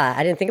 yeah.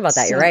 I didn't think about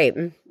that. You're right.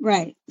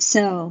 Right.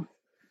 So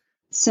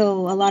a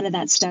lot of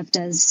that stuff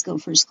does go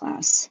first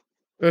class.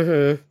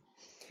 Mm-hmm.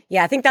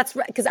 Yeah, I think that's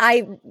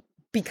right.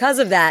 Because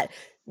of that,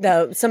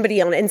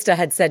 somebody on Insta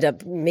had said to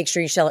make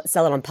sure you sell it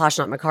on Posh,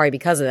 not Macari,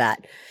 because of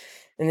that.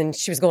 And then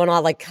she was going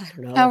on like, I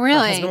don't know. Oh, really?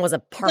 Her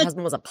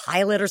husband was a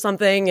pilot or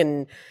something.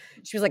 And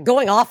she was like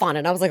going off on it.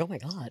 And I was like, oh my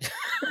God.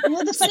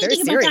 Well, the funny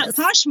thing about that,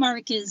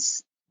 Poshmark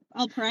is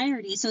all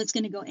priority. So it's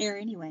going to go air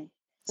anyway.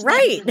 So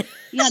right.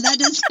 That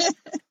does.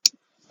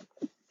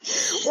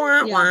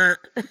 Wah, wah.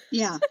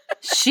 Yeah.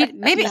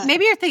 Maybe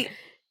you're thinking.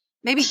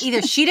 Maybe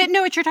either she didn't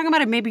know what you're talking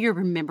about, or maybe you're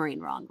remembering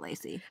wrong,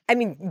 Lacey. I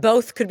mean,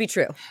 both could be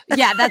true.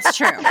 Yeah, that's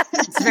true.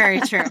 It's very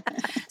true.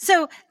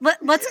 So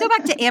let's go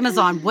back to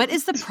Amazon. What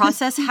is the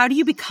process? How do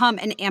you become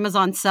an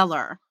Amazon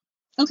seller?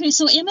 Okay,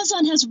 so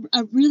Amazon has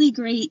a really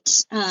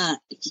great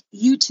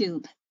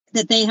YouTube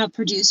that they have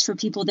produced for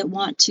people that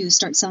want to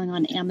start selling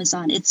on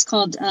Amazon. It's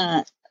called,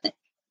 I'm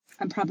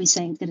probably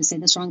going to say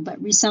this wrong,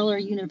 but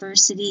Reseller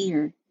University,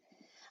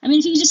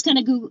 if you just kind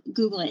of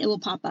Google it, it will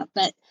pop up.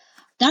 But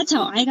that's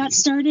how I got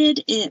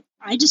started.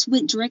 I just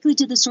went directly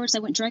to the source. I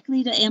went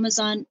directly to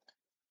Amazon,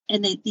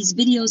 and these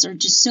videos are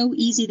just so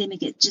easy. They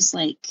make it just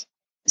like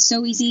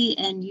so easy.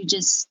 And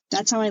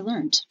that's how I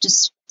learned,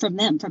 just from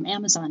them, from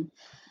Amazon.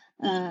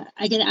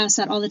 I get asked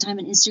that all the time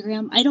on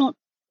Instagram. I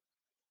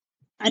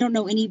don't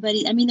know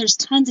anybody. I mean, there's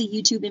tons of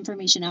YouTube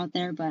information out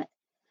there, but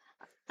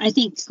I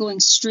think going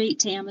straight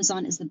to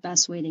Amazon is the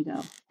best way to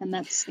go. And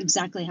that's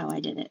exactly how I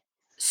did it.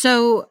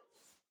 So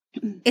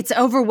it's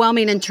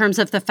overwhelming in terms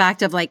of the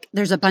fact of like,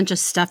 there's a bunch of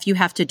stuff you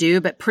have to do,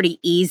 but pretty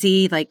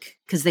easy, like,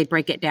 because they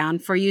break it down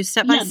for you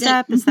step by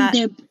step. Is that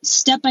they're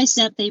step by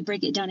step? They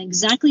break it down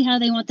exactly how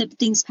they want the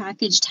things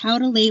packaged, how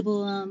to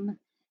label them,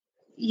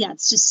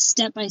 it's just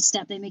step by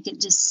step. They make it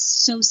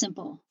just so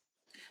simple.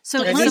 So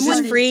Are these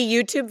just free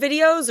YouTube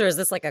videos, or is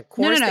this like a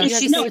course that you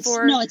have to pay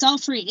for? No, it's all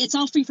free. It's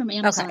all free from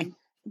Amazon. Okay.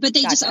 But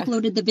they just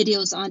uploaded the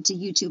videos onto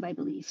YouTube, I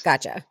believe.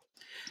 Gotcha.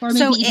 Or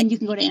maybe even you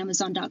can go to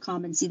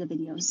Amazon.com and see the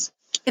videos.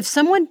 If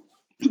someone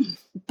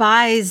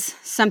buys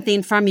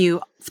something from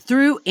you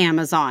through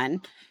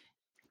Amazon,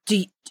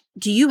 do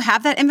you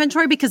have that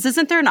inventory? Because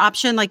isn't there an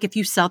option, like if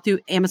you sell through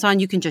Amazon,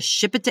 you can just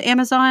ship it to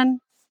Amazon?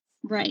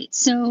 Right.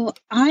 So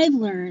I've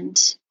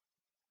learned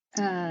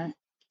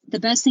the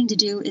best thing to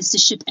do is to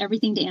ship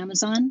everything to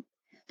Amazon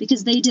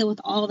because they deal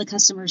with all the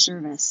customer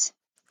service.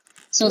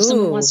 So if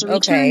someone wants to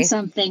return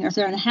something or if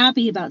they're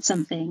unhappy about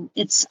something,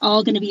 it's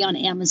all going to be on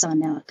Amazon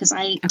now because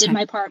I did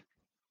my part.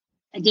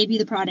 I gave you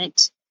the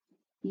product.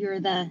 You're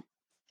the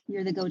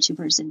go-to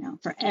person now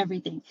for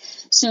everything.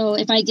 So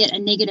if I get a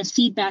negative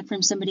feedback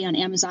from somebody on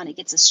Amazon, it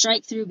gets a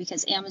strike through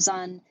because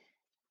Amazon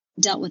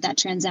dealt with that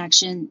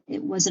transaction.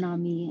 It wasn't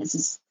on me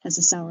as a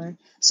seller.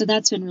 So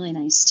that's been really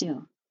nice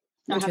too.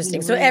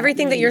 Interesting. So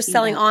everything that you're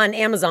selling on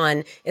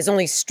Amazon is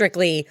only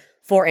strictly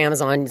for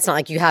Amazon. It's not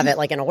like you have it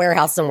like in a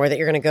warehouse somewhere that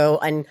you're going to go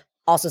and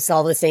also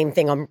sell the same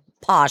thing on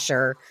Posh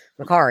or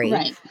Mercari.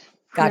 Right.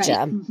 Gotcha.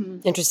 Right. Mm-hmm.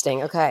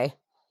 Interesting. Okay.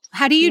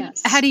 How do you,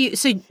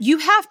 so you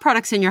have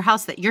products in your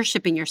house that you're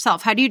shipping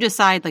yourself. How do you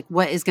decide like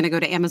what is going to go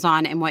to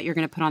Amazon and what you're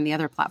going to put on the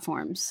other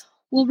platforms?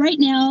 Well, right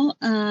now,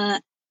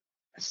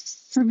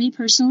 for me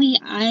personally,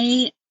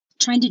 I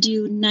trying to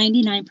do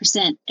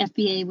 99%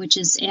 FBA, which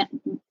is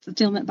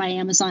fulfillment by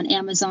Amazon.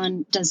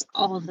 Amazon does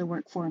all of the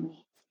work for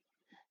me.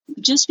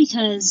 Just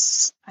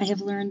because I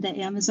have learned that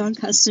Amazon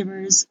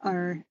customers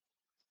are,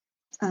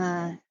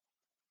 they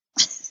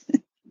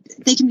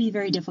can be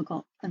very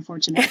difficult,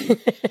 unfortunately.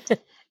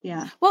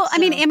 Yeah. Well, I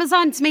mean,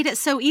 Amazon's made it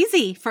so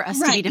easy for us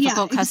to be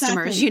difficult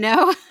customers, you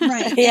know?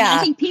 Right. Yeah. And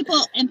I think people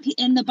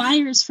and the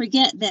buyers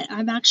forget that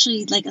I'm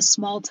actually like a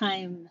small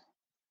time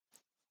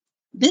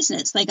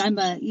business. Like I'm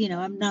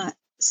not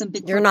some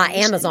big. You're not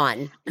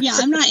Amazon. Yeah,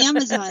 I'm not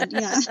Amazon.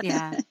 Yeah.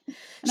 Yeah.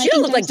 She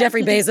don't look like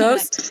Jeffrey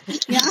Bezos.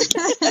 Yeah.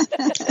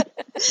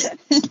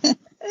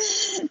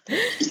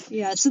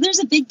 Yeah. So there's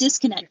a big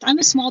disconnect. I'm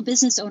a small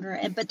business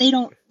owner, but they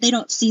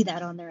don't see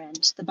that on their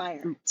end, the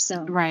buyer.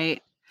 So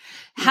right.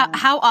 Yeah.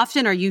 How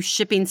often are you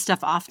shipping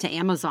stuff off to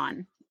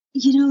Amazon?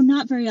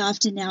 Not very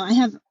often now. I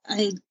have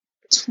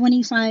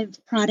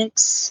 25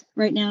 products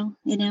right now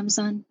in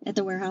Amazon at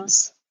the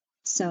warehouse.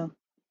 So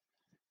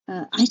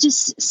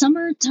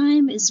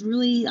summertime is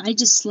really, I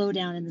just slow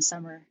down in the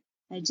summer.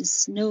 I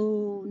just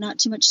know not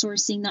too much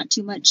sourcing, not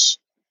too much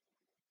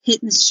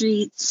hitting the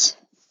streets.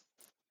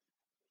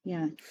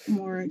 Yeah,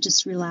 more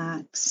just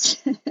relax.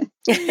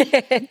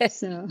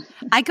 So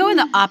I go in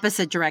the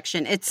opposite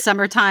direction. It's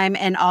summertime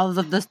and all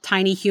of the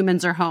tiny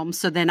humans are home.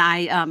 So then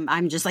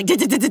I'm just like yeah.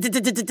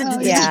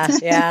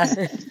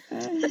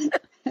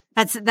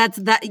 That's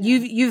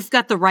you've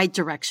got the right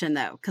direction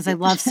though, because I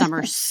love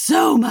summer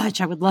so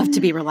much. I would love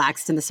to be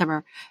relaxed in the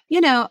summer.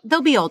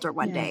 They'll be older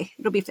one day.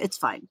 It's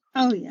fine.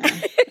 Oh yeah.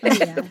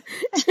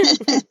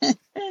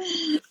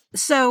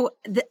 So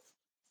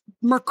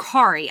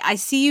Mercari, I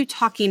see you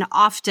talking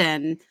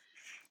often.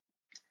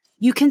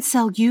 You can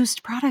sell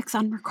used products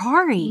on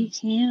Mercari. You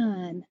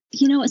can.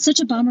 It's such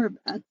a bummer.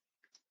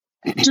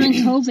 During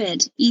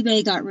COVID,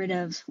 eBay got rid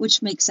of,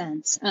 which makes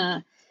sense.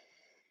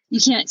 You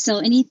can't sell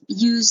any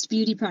used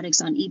beauty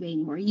products on eBay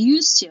anymore. You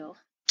used to.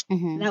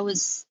 Mm-hmm. That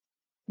was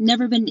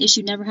never been an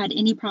issue, never had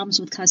any problems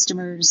with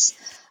customers.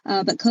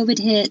 But COVID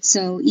hit,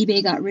 so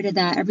eBay got rid of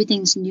that.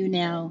 Everything's new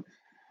now.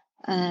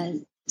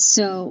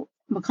 So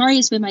Mercari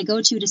has been my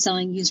go-to to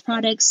selling used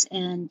products,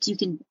 and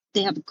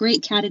they have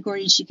great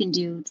categories. You can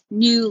do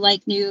new,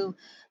 like new,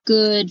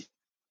 good,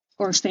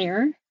 or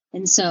fair.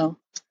 And so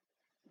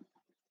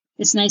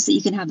it's nice that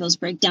you can have those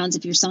breakdowns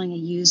if you're selling a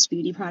used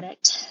beauty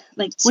product.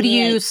 Like what do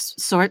you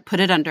sort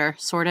it under?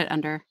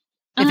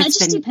 It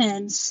just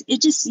depends.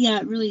 It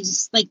really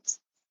just like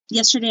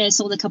yesterday I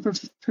sold a couple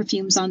of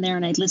perfumes on there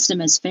and I'd list them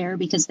as fair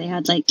because they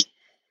had like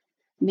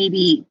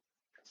maybe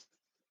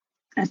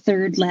a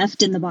third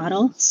left in the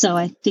bottle. So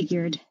I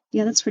figured,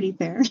 yeah, that's pretty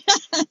fair.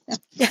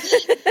 Yeah.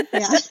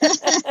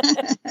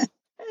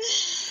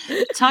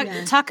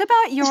 Talk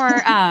about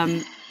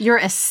your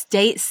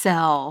estate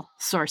sale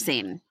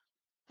sourcing.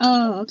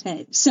 Oh,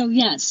 okay. So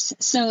yes.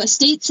 So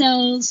estate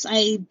sales,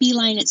 I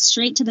beeline it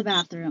straight to the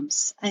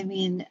bathrooms. I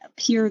mean,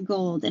 pure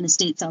gold in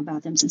estate sale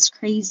bathrooms. It's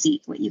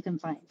crazy what you can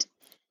find.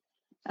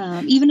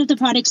 Even if the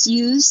product's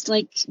used,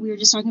 like we were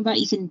just talking about,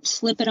 you can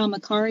flip it on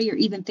Mercari or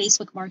even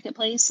Facebook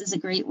Marketplace is a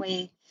great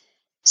way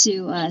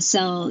to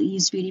sell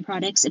used beauty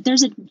products. If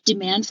there's a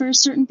demand for a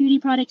certain beauty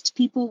product,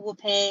 people will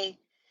pay,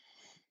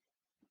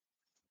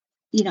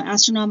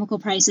 astronomical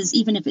prices,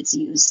 even if it's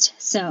used.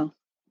 So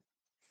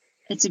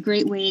it's a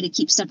great way to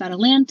keep stuff out of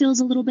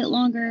landfills a little bit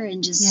longer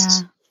and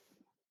just,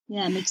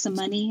 make some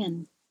money.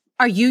 And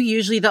are you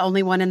usually the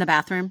only one in the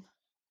bathroom?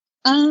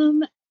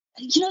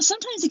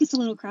 Sometimes it gets a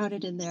little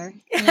crowded in there.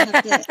 And I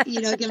have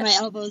to, get my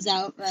elbows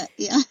out. But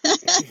yeah.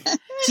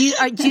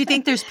 Do you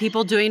think there's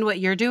people doing what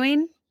you're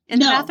doing in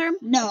the bathroom?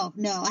 No.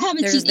 I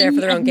haven't They're seen just there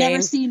for their own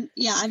gain.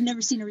 I've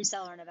never seen a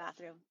reseller in a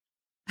bathroom.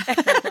 And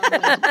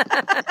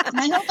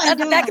I hope I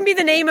don't. That can be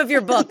the name of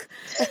your book.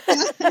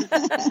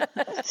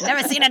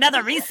 Never seen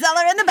another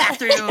reseller in the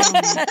bathroom.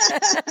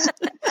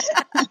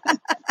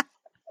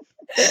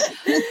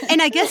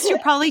 And I guess you're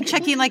probably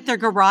checking like their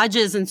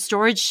garages and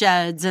storage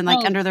sheds and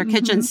like under their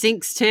kitchen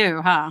sinks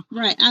too, huh?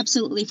 Right.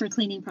 Absolutely. For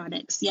cleaning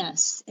products.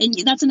 Yes. And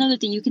that's another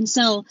thing. You can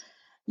sell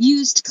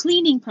used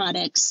cleaning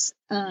products,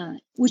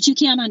 which you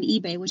can on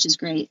eBay, which is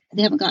great.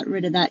 They haven't got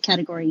rid of that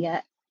category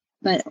yet,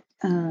 but,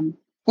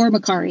 or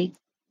Macari.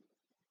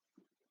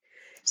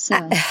 So,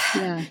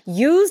 yeah.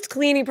 Used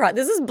cleaning product.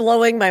 This is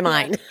blowing my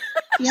mind.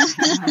 Yeah.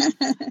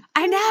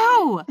 I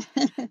know.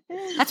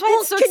 That's why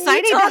it's so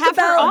exciting to have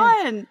her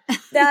on.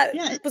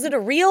 Was it a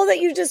reel that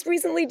you just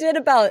recently did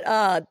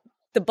about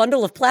the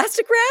bundle of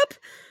plastic wrap?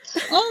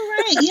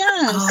 Oh, right.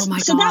 Yes. Oh, my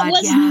God. So that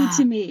was new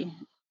to me.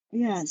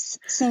 Yes.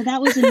 So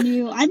that was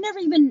I never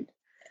even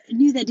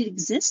knew that it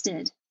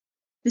existed.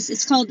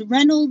 It's called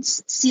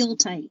Reynolds Seal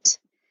Tight.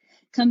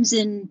 Comes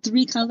in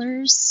 3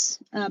 colors,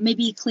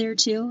 maybe clear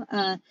too.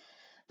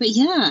 But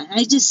yeah,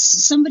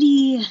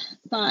 somebody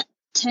bought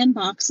 10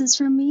 boxes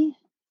from me,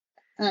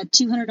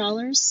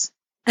 $200.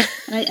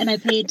 And I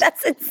paid.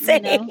 That's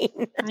insane.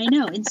 I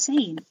know,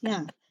 insane.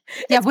 Yeah.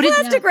 Yeah. It's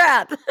plastic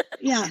wrap.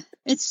 Yeah.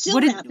 It's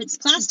seal wrap. It's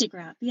plastic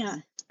wrap. Yeah.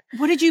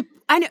 What did you,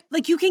 I know,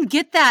 like you can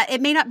get that.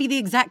 It may not be the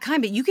exact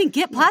kind, but you can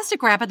get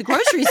plastic wrap at the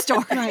grocery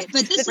store. Right.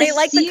 But this they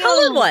like the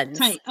colored ones.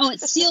 Tight. Oh,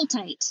 it's seal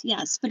tight.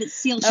 Yes. But it's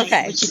seal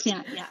tight, which you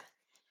can't. Yeah.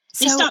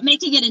 They stopped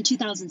making it in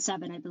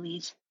 2007, I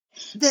believe.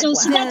 So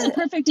that's a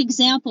perfect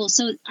example.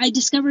 So I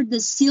discovered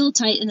this seal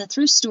tight in the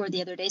thrift store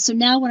the other day. So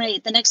now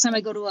the next time I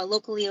go to a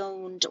locally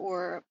owned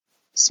or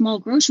small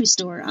grocery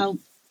store, I'll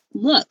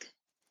look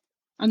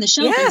on the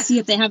shelf and see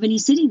if they have any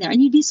sitting there.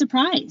 And you'd be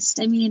surprised.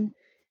 I mean,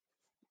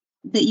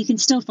 that you can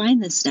still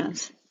find this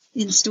stuff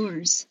in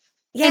stores.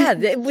 Yeah,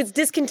 it was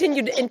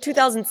discontinued in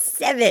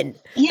 2007.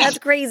 Yeah. That's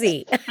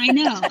crazy. I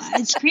know.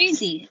 It's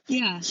crazy.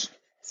 Yeah.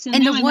 So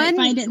and now I might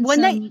find it in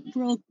some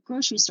rural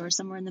grocery store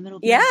somewhere in the middle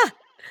of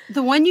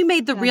the one you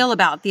made the reel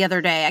about the other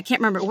day. I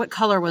can't remember. What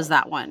color was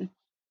that one?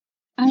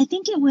 I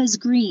think it was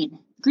green.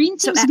 Green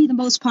seems to be the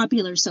most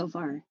popular so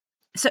far.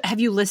 So have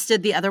you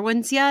listed the other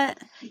ones yet?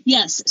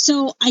 Yes.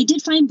 So I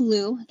did find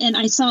blue, and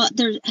I saw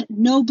there's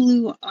no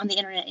blue on the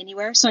internet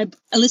anywhere. So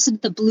I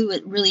listed the blue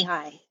at really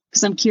high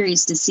because I'm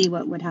curious to see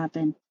what would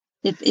happen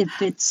if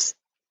it's,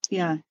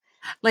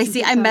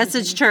 Lacey, I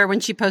messaged her when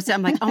she posted.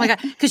 I'm like, oh my God.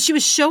 Because she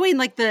was showing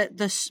like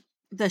the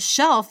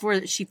shelf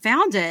where she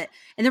found it.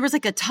 And there was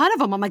like a ton of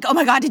them. I'm like, oh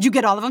my God, did you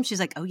get all of them? She's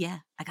like, oh yeah,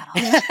 I got all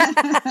of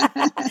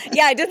them.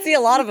 Yeah, I did see a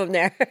lot of them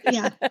there.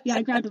 Yeah,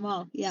 I grabbed them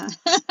all. Yeah.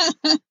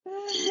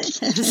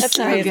 That's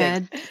so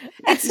good.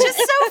 It's just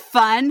so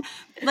fun.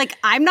 Like,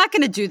 I'm not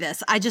going to do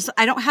this. I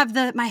don't have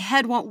my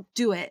head won't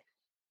do it.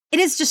 It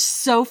is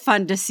just so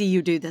fun to see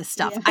you do this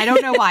stuff. Yeah. I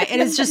don't know why.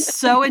 It is just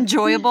so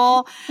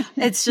enjoyable.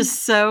 It's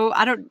just so,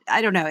 I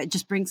don't know. It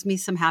just brings me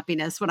some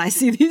happiness when I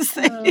see these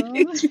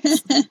things.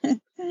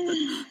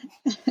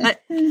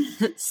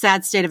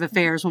 Sad state of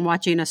affairs when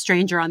watching a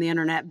stranger on the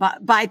internet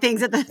buy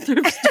things at the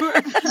thrift store.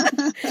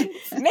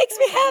 Makes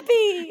me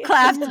happy.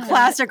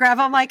 Plastic wrap.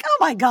 I'm like, oh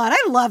my God,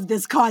 I love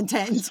this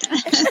content.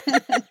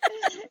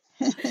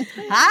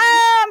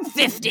 I'm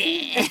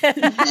 50.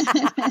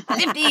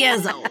 50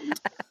 years old.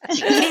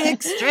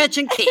 Kick, stretch,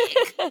 and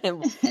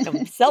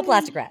kick. Sell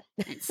plastic wrap.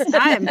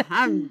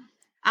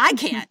 I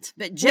can't,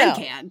 but Jen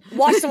can.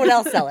 Watch someone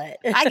else sell it.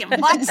 I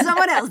can watch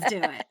someone else do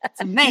it.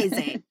 It's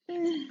amazing.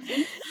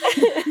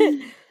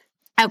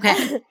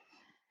 Okay.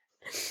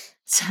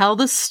 Tell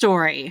the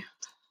story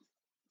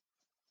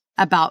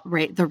about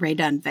the Ray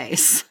Dunn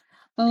vase.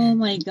 Oh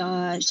my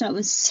gosh.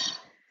 That's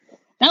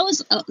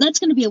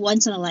going to be a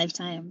once in a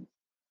lifetime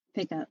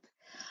pickup.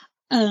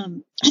 I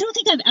don't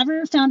think I've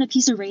ever found a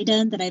piece of Ray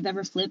Dunn that I've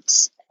ever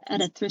flipped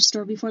at a thrift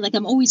store before. Like,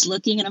 I'm always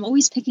looking and I'm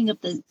always picking up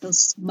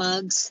those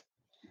mugs,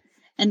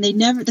 and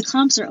the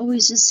comps are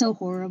always just so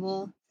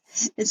horrible.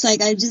 It's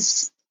like,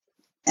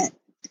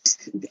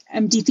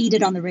 I'm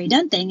defeated on the Ray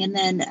Dunn thing. And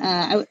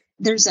then,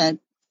 there's a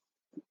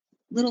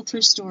little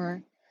thrift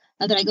store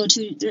that I go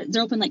to.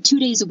 They're open like 2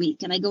 days a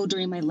week, and I go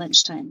during my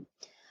lunchtime.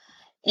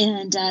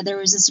 And there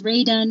was this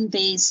Ray Dunn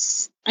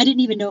vase. I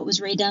didn't even know it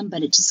was Ray Dunn,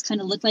 but it just kind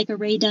of looked like a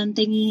Ray Dunn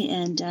thingy.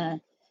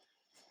 And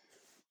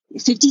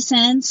 50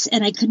 cents.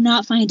 And I could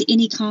not find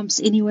any comps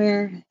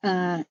anywhere.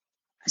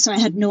 So I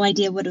had no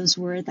idea what it was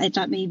worth. I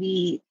thought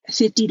maybe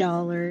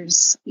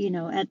 $50,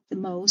 at the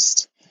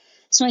most.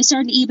 So I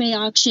started an eBay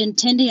auction,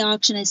 10-day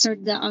auction. I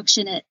started the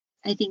auction at,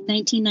 I think,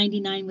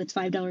 $19.99 with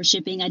 $5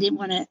 shipping. I didn't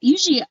want to,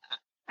 usually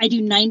I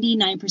do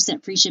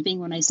 99% free shipping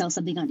when I sell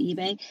something on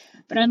eBay.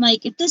 But I'm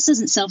like, if this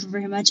doesn't sell for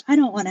very much, I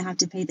don't want to have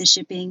to pay the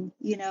shipping,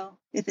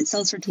 if it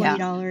sells for $20.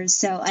 Yeah.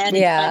 So I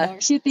added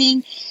 $5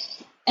 shipping.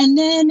 And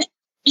then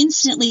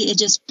instantly it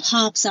just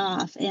pops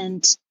off,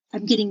 and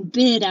I'm getting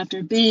bid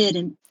after bid.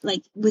 And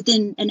like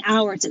within an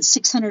hour, it's at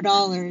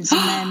 $600.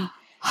 And then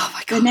Oh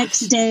my The gosh. next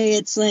day,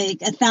 it's like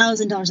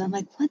 $1,000. I'm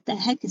like, what the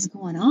heck is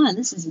going on?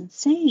 This is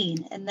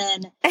insane. And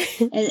then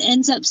it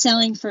ends up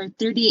selling for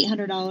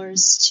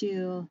 $3,800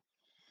 to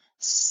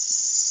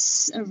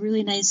a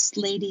really nice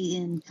lady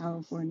in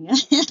California.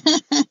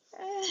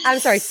 I'm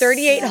sorry,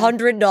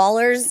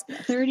 $3,800?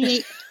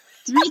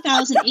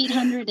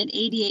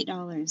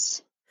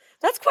 $3,888.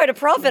 That's quite a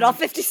profit off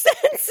 50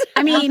 cents.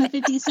 I mean,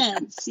 50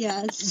 cents.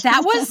 Yes.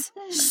 that was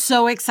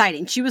so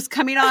exciting. She was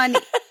coming on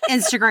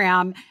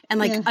Instagram and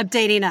like Yeah.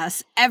 updating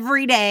us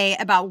every day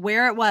about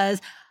where it was.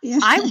 Yeah.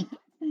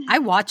 I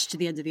watched to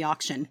the end of the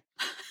auction.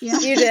 Yeah.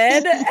 You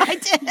did? I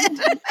did.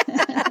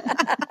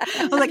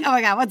 I was like, oh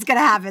my God, what's going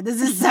to happen?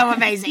 This is so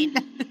amazing.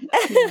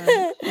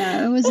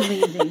 Yeah, it was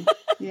amazing.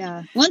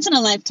 Yeah. Once in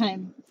a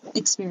lifetime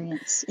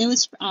experience. It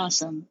was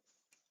awesome.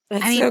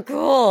 That's so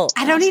cool.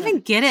 I don't even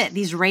get it.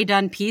 These Ray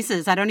Dunn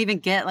pieces. I don't even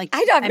get like.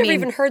 I've never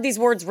even heard these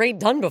words Ray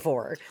Dunn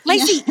before.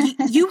 Lacey,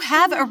 you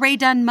have a Ray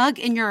Dunn mug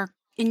in your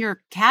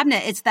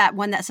cabinet. It's that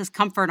one that says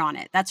comfort on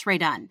it. That's Ray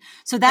Dunn.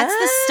 So that's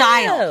the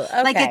style.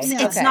 Okay. Like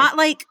it's not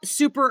like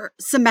super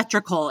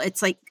symmetrical.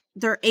 It's like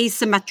they're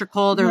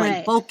asymmetrical. They're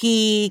like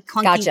bulky,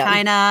 clunky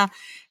kind of.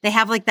 They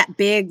have like that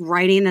big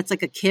writing that's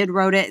like a kid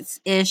wrote it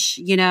ish,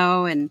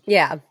 and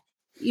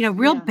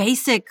real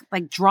basic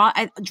like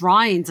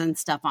drawings and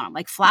stuff on them,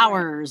 like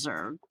flowers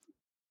or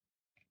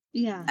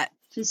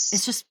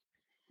it's just.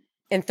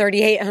 And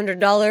 $3,800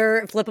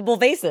 flippable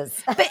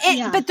vases.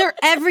 But they're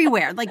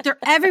everywhere. Like they're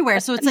everywhere.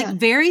 So it's like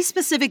very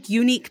specific,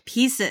 unique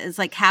pieces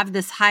like have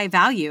this high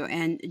value.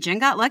 And Jen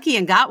got lucky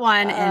and got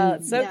one. And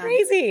it's so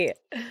crazy.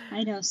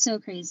 I know, so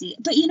crazy.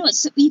 But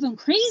what's even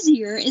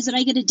crazier is that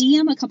I get a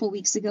DM a couple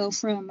weeks ago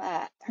from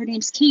her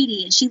name's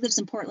Katie, and she lives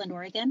in Portland,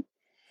 Oregon.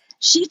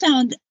 She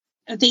found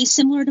a vase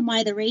similar to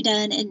the Ray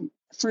Dunn, and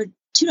for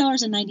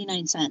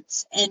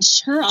 $2.99, and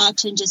her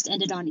auction just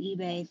ended on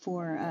eBay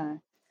for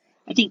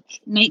I think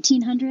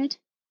 $1,900.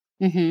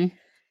 Mm-hmm.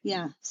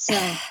 Yeah. So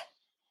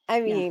I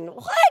mean,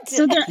 what?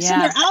 So they're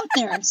out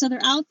there. So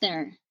they're out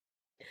there.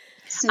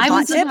 So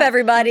hot tip,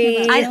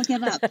 everybody. Don't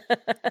give up.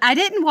 I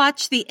didn't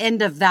watch the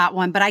end of that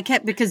one, but I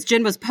kept because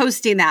Jen was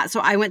posting that,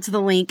 so I went to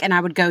the link and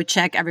I would go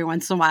check every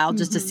once in a while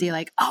just to see,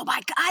 like, oh my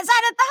God, I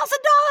said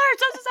 $1,000.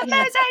 This is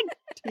amazing.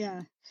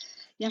 Yeah.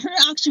 Yeah, her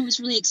auction was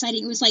really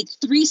exciting. It was like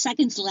 3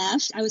 seconds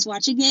left. I was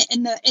watching it,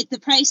 and the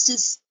price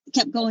just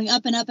kept going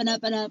up and up and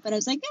up and up. And I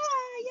was like, yay!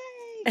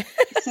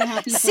 So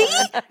happy. See,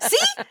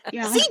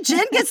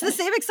 Jen gets the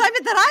same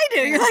excitement that I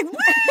do. You're like, woo!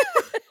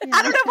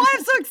 I don't know why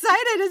I'm so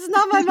excited. It's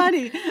not my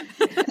money.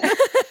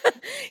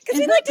 Because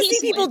we like to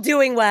see people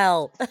doing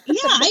well.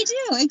 Yeah, I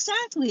do.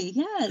 Exactly.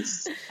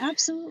 Yes,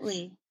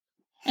 absolutely.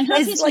 And her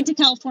piece went to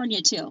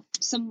California too.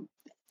 Some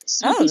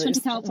piece went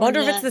to California. Wonder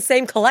if it's the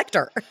same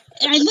collector.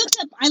 I looked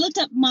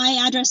up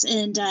my address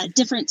in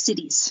different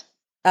cities.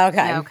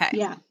 Okay.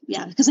 Yeah.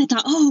 Because I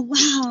thought, oh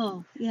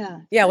wow,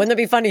 yeah. Yeah, wouldn't it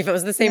be funny if it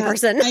was the same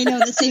person? I know,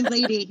 the same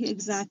lady.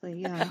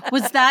 Exactly. Yeah.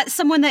 Was that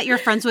someone that you're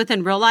friends with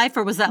in real life,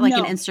 or was that like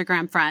an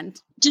Instagram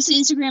friend? Just an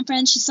Instagram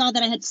friend. She saw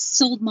that I had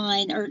sold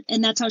mine,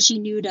 and that's how she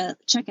knew to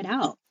check it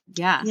out.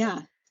 Yeah.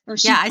 Yeah. Or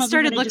I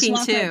started looking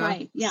too.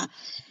 Right. Yeah.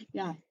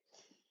 Yeah.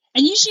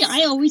 And usually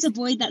I always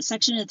avoid that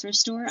section at a thrift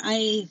store.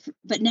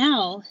 But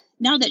now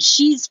that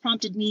she's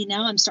prompted me,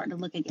 now I'm starting to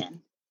look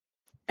again.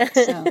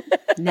 So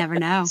never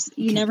know.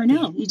 You never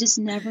know. You just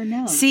never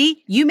know.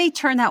 See, you may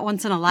turn that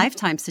once in a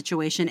lifetime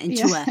situation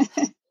into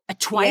a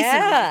twice in a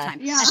lifetime,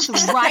 a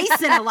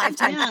thrice in a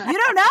lifetime. You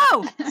don't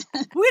know.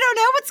 We don't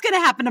know what's going to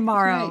happen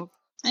tomorrow.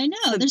 Right. I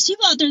know. There's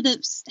people out there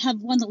that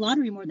have won the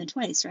lottery more than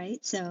twice,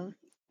 right? So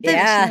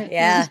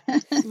yeah.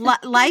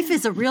 Life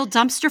is a real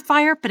dumpster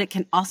fire, but it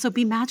can also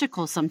be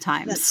magical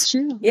sometimes. That's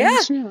true. Yeah.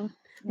 That's true.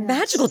 Yes.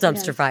 Magical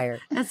dumpster fire.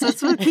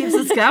 That's what keeps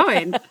us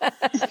going.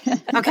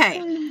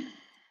 Okay.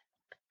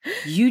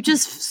 You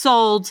just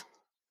sold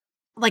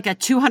like a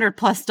 $200+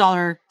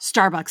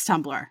 Starbucks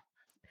tumbler.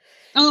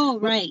 Oh,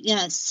 right.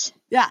 Yes.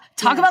 Yeah.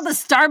 Talk about the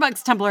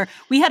Starbucks tumbler.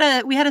 We had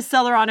a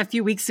seller on a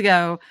few weeks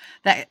ago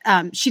that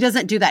she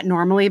doesn't do that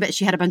normally, but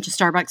she had a bunch of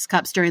Starbucks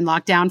cups during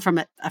lockdown from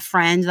a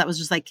friend that was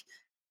just like,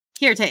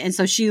 here, take. And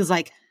so she was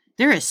like,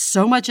 there is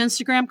so much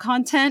Instagram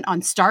content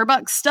on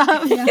Starbucks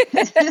stuff. Yeah.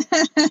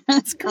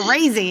 It's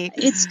crazy.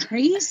 It's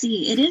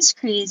crazy. It is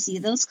crazy.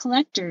 Those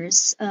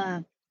collectors,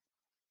 I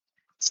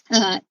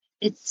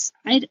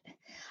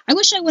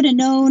wish I would have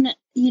known,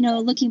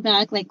 looking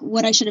back, like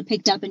what I should have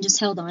picked up and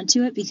just held on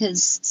to it,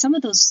 because some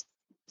of those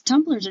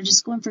tumblers are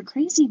just going for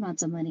crazy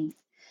amounts of money.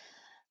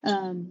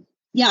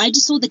 I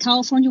just sold the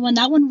California one.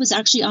 That one was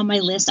actually on my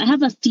list. I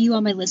have a few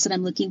on my list that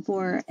I'm looking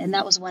for, and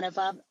that was one of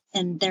them.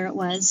 And there it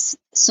was,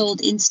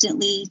 sold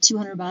instantly,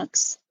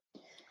 $200,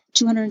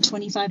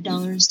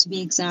 $225 to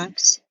be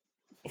exact.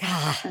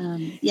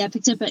 I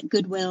picked it up at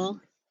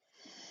Goodwill.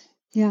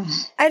 Yeah.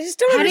 I just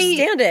don't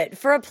understand it.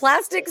 For a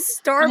plastic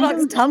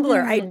Starbucks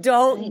tumbler, I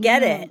don't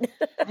get it.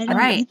 I don't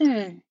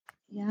either.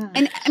 Yeah.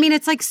 And I mean,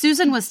 it's like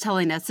Susan was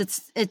telling us,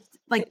 it's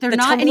like they're the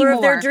not tumbler anymore.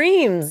 of their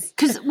dreams.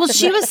 Well,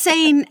 she was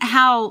saying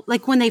how,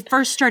 like, when they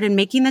first started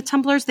making the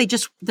tumblers,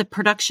 the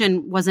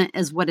production wasn't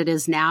as what it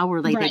is now,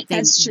 where like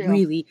they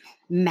really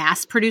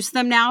mass produce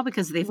them now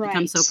because they've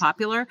become so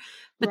popular.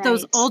 But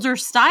those older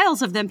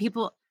styles of them,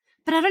 but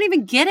I don't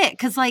even get it.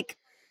 Cause like,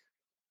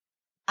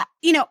 I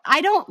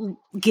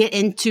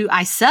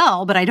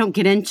sell, but I don't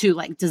get into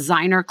like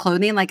designer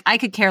clothing. Like I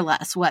could care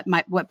less what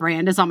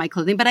brand is on my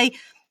clothing, but I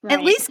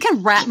at least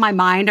can wrap my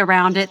mind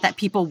around it that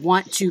people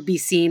want to be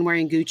seen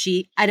wearing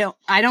Gucci. I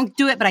don't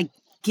do it, but I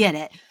get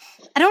it.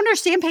 I don't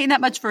understand paying that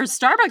much for a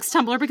Starbucks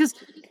tumbler because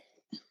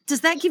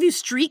does that give you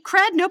street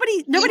cred?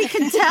 Nobody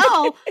can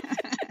tell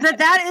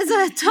that is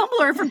a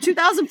tumbler from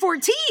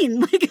 2014.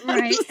 Like,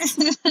 right.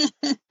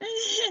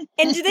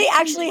 And do they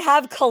actually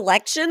have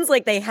collections?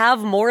 Like they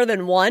have more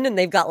than one and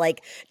they've got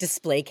like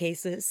display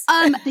cases?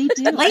 They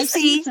do.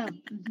 Lacey,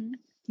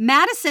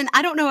 Madison,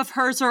 I don't know if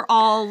hers are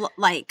all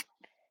like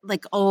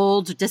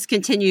old,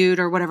 discontinued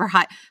or whatever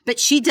high, but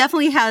she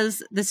definitely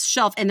has this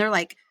shelf and they're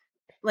like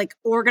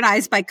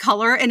organized by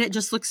color and it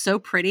just looks so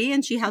pretty.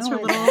 And she has her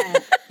little,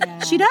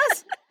 she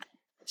does.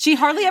 She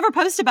hardly ever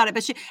posts about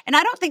it, and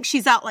I don't think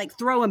she's out like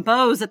throwing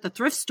bows at the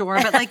thrift store,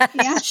 but like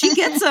she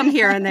gets them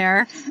here and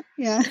there.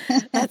 Yeah.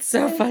 That's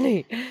so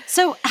funny.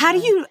 So how do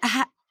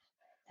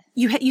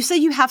you say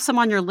you have some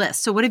on your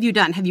list. So what have you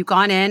done? Have you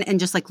gone in and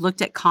just like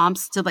looked at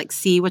comps to like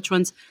see which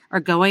ones are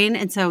going?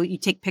 And so you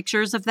take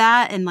pictures of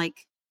that and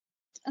like,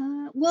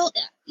 well,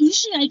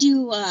 usually I'll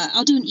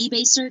do an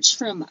eBay search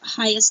from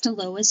highest to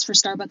lowest for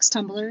Starbucks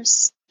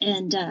tumblers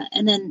and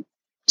then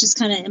just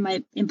kind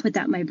of input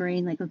that in my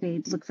brain, like,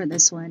 okay, look for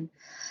this one.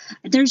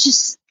 There's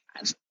just,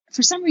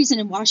 for some reason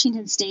in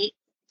Washington State,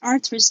 our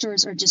thrift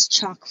stores are just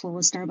chock full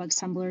of Starbucks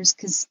tumblers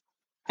because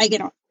I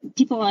get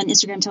people on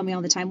Instagram tell me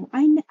all the time,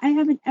 I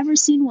haven't ever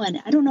seen one.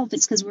 I don't know if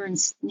it's because we're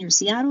near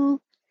Seattle,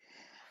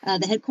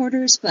 the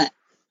headquarters, but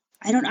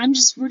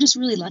we're just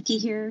really lucky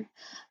here.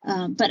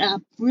 But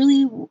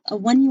really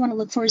one you want to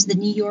look for is the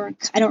New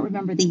York. I don't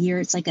remember the year.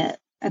 It's like a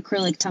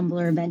acrylic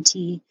tumbler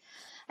venti.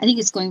 I think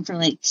it's going for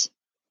like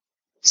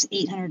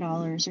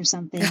 $800 or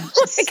something.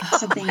 Just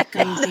something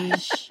crazy.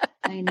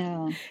 I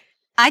know.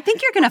 I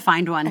think you're going to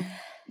find one.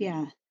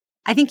 Yeah.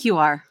 I think you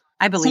are.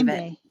 I believe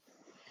Someday. It.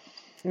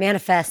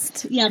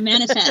 Manifest. Yeah,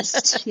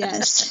 manifest.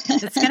 Yes.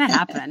 It's going to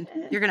happen.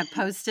 You're going to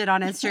post it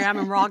on Instagram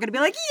and we're all going to be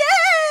like,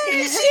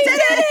 yay, she did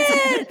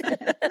it.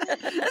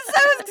 It's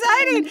so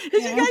exciting.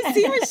 Did you guys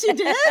see what she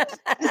did?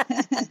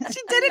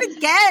 She did it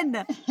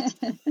again.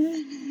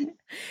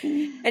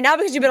 And now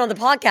because you've been on the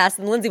podcast,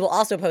 and Lindsay will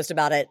also post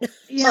about it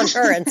on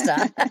her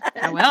Insta.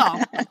 I will.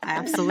 I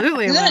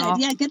absolutely will.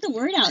 Yeah, get the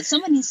word out.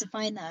 Someone needs to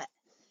find that.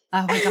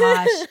 Oh my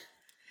gosh.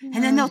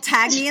 And then they'll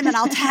tag me and then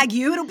I'll tag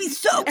you. It'll be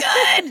so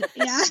good.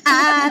 Yeah.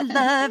 I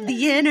love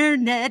the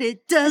internet.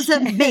 It does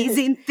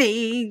amazing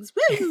things.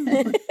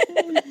 Woo.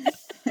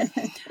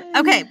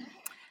 Okay.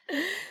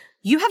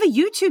 You have a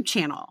YouTube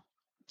channel.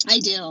 I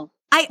do.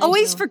 I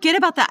always forget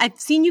about that. I've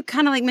seen you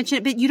kind of like mention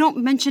it, but you don't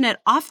mention it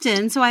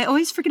often. So I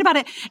always forget about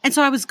it. And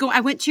so I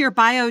went to your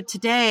bio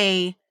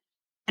today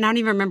and I don't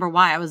even remember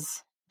why. I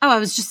was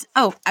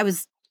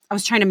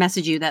trying to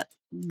message you that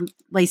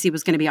Lacey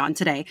was going to be on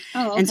today.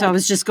 Oh, okay. And so I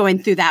was just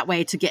going through that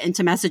way to get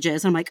into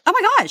messages. And I'm like, oh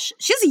my gosh,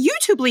 she has a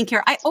YouTube link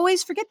here. I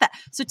always forget that.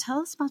 So tell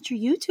us about your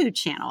YouTube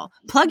channel.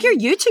 Plug your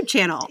YouTube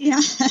channel. Yeah.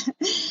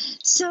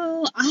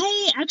 So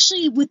I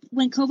actually,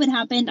 when COVID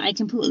happened, I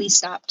completely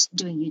stopped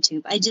doing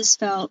YouTube.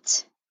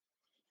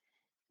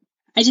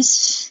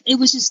 It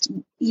was just,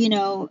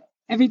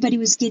 everybody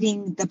was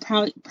getting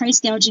price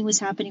gouging was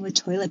happening with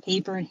toilet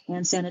paper and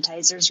hand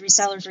sanitizers.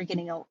 Resellers were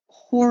getting a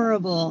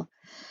horrible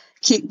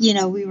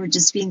we were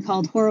just being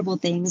called horrible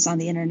things on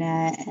the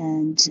internet.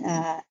 And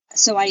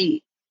so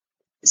I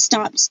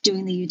stopped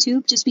doing the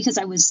YouTube just because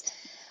I was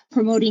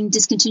promoting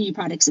discontinued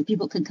products that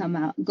people could go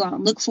out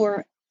and look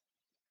for,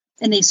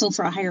 and they sold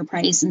for a higher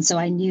price. And so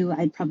I knew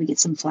I'd probably get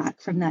some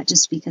flack from that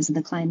just because of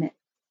the climate,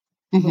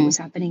 what was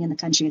happening in the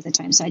country at the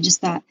time. So I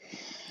just thought,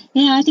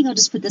 I think I'll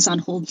just put this on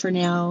hold for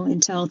now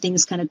until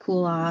things kind of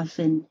cool off.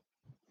 And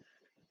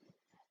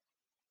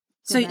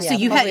So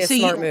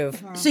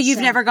you've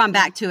never gone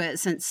back to it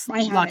since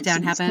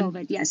lockdown happened?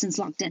 COVID. Yeah, since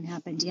lockdown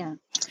happened. Yeah.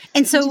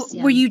 And so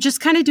were you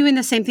just kind of doing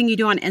the same thing you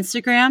do on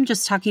Instagram,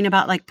 just talking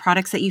about like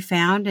products that you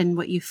found and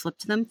what you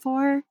flipped them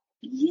for?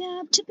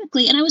 Yeah,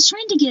 typically. And I was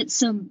trying to get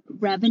some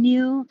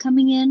revenue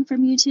coming in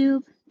from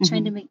YouTube,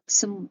 trying to make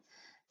some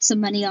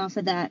money off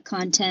of that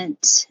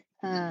content.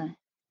 But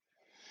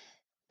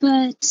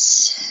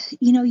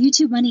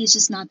YouTube money is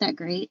just not that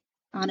great,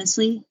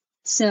 honestly.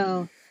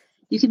 So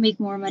you can make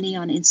more money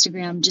on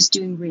Instagram just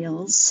doing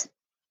reels.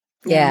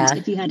 Yeah. And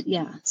if you had,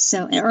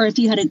 or if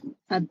you had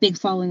a big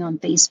following on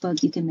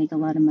Facebook, you can make a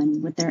lot of money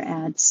with their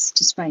ads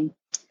just by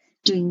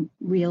doing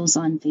reels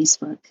on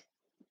Facebook.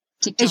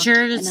 TikTok,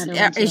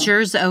 is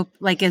yours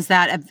like, is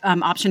that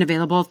option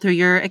available through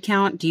your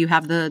account? Do you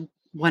have the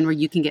one where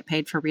you can get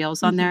paid for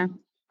reels on there?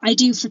 I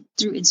do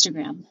through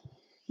Instagram.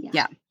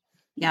 Yeah.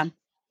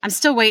 I'm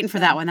still waiting for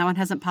that one. That one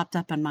hasn't popped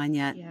up on mine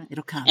yet. Yeah.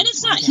 It'll come. And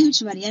it's not day.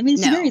 huge money. I mean,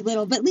 it's No. very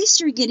little, but at least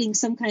you're getting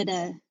some kind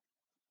of,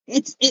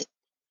 it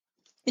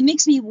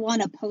makes me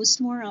want to post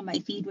more on my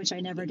feed, which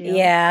I never do.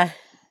 Yeah.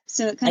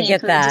 So it kind I of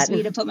get encourages that.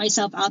 me to put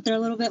myself out there a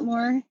little bit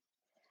more.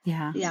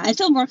 Yeah. Yeah. I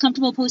feel more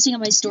comfortable posting on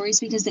my stories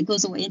because it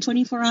goes away in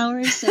 24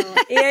 hours. So,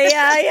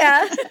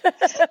 Yeah.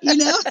 you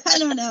know, I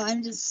don't know.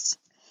 I'm just,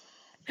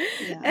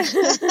 yeah.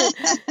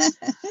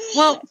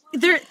 Well,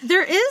 there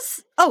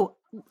is,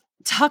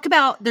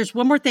 there's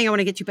one more thing I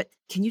want to get to, but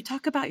can you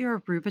talk about your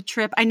Aruba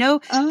trip? I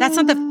know that's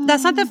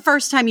not the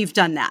first time you've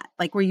done that,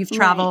 like where you've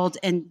traveled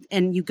and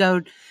you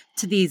go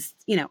to these,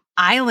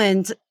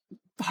 island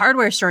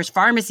hardware stores,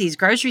 pharmacies,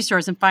 grocery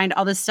stores, and find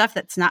all this stuff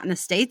that's not in the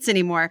States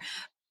anymore.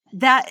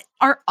 That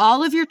are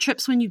all of your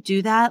trips when you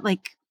do that,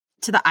 like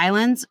to the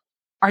islands,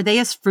 are they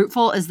as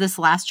fruitful as this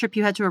last trip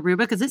you had to Aruba?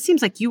 Because it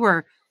seems like it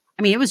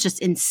was just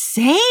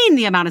insane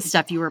the amount of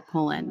stuff you were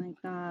pulling.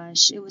 Oh my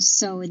gosh, it was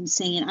so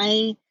insane.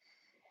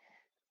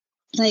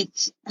 It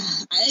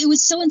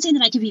was so insane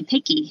that I could be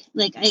picky.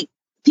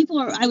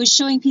 I was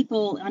showing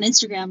people on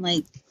Instagram,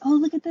 like, oh,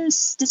 look at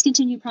this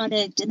discontinued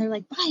product. And they're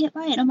like, buy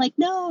it. I'm like,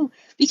 no,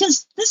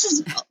 because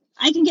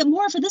I can get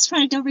more for this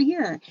product over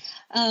here.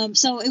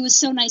 So it was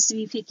so nice to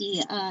be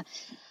picky.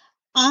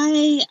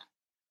 I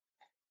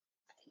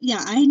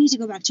need to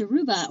go back to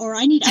Aruba, or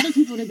I need other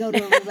people to go to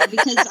Aruba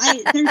because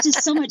there's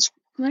just so much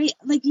great,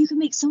 you can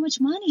make so much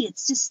money.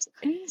 It's just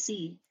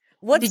crazy.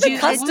 What's the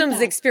customs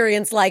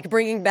experience like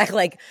bringing back,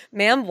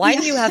 ma'am, why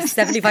do you have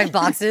 75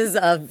 boxes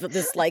of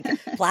this,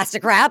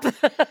 plastic wrap?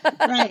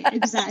 Right,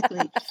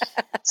 exactly.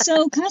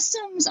 So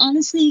customs,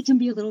 honestly, can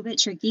be a little bit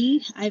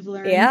tricky. I've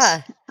learned.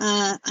 Yeah.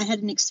 I had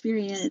an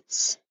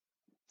experience.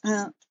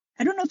 I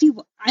don't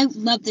know I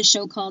love the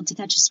show called To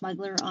Catch a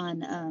Smuggler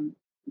on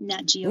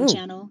Nat Geo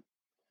channel.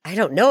 I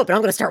don't know it, but I'm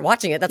going to start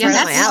watching it. That's right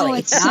up my alley. Oh,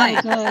 it's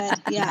so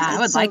good. Yeah, I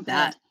would like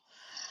that.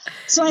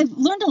 So I've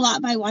learned a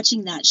lot by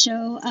watching that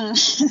show,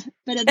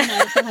 but then I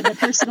also had a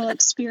personal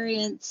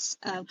experience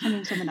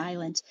coming from an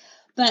island.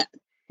 But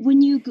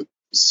when you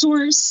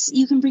source,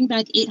 you can bring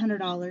back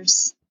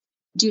 $800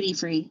 duty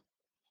free.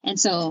 And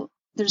so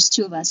there's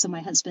two of us. So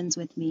my husband's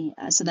with me.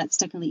 So that's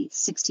technically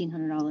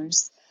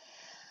 $1,600.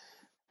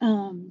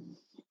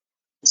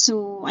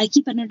 So I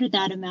keep it under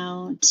that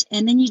amount.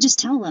 And then you just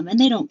tell them, and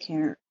they don't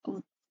care.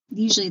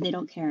 Usually they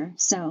don't care.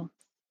 So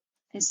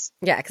because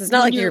it's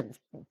not like you're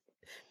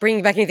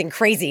bringing back anything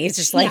crazy. It's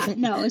just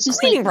it's just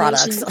cleaning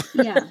products.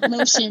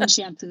 Lotion,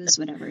 shampoos,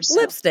 whatever.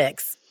 So.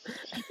 Lipsticks.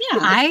 Yeah.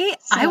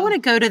 I want to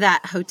go to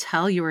that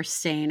hotel you were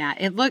staying at.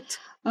 It looked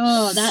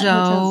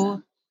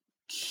so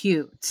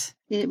cute.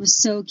 It was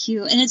so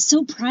cute. And it's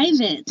so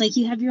private.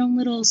 You have your own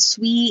little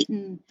suite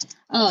and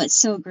it's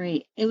so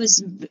great. It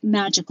was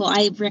magical.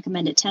 I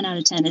recommend it 10 out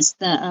of 10. It's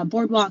the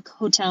Boardwalk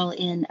Hotel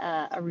in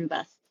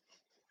Aruba.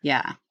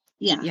 Yeah.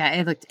 Yeah.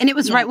 It looked, and it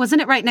was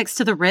wasn't it right next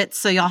to the Ritz?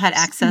 So y'all had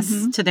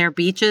access to their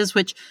beaches,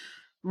 which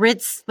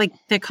Ritz, the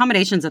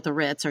accommodations at the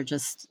Ritz are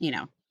just,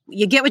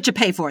 you get what you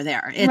pay for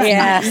there.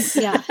 It's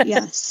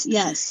yes.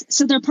 Yes.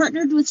 So they're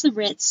partnered with the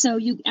Ritz. So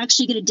you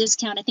actually get a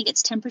discount. I think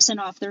it's 10%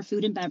 off their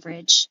food and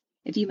beverage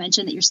if you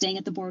mention that you're staying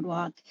at the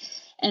Boardwalk.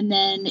 And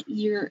then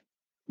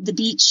the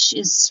beach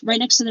is right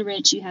next to the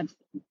Ritz. You have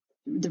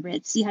the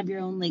Ritz. You have your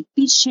own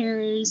beach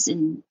chairs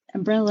and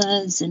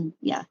umbrellas and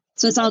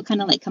so it's all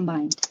kind of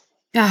combined.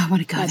 Oh, I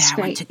want to go That's there.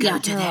 great. I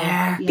want to go to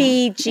there.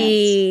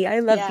 Beachy. I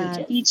love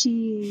beaches.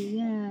 Beachy.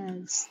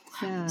 Yes.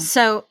 Yeah.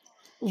 So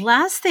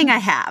last thing I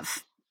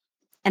have,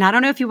 and I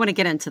don't know if you want to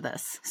get into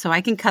this, so I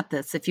can cut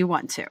this if you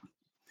want to.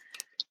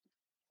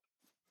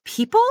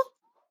 People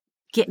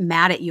get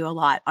mad at you a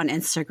lot on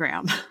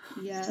Instagram.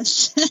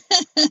 Yes.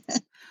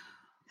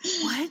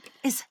 What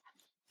is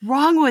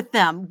wrong with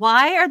them?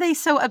 Why are they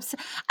so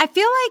upset? I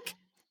feel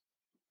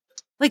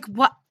like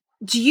what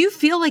do you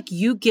feel like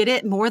you get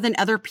it more than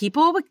other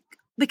people?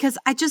 Because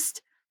I don't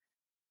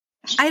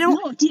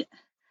know.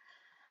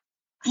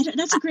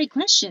 That's a great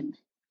question.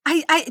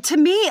 To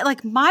me,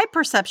 my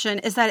perception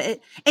is that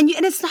and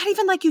it's not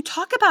even like you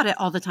talk about it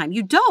all the time.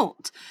 You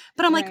don't.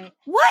 But I'm like,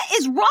 what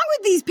is wrong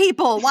with these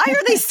people? Why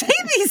are they saying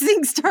these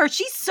things to her?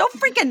 She's so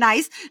freaking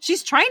nice.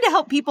 She's trying to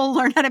help people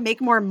learn how to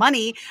make more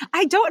money.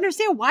 I don't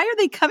understand. Why are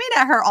they coming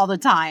at her all the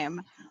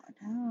time?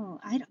 No,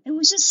 it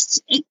was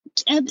just,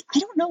 I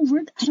don't know.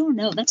 I don't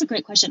know. That's a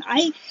great question.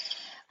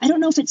 I don't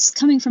know if it's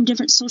coming from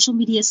different social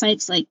media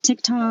sites like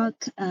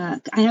TikTok. I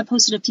have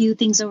posted a few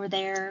things over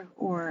there,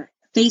 or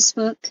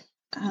Facebook.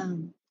 I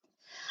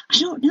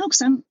don't know,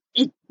 because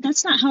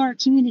that's not how our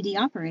community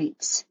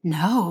operates.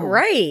 No.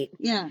 Right.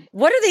 Yeah.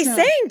 What are they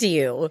saying to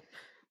you?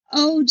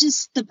 Oh,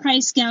 just the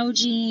price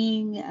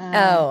gouging.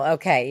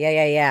 Okay.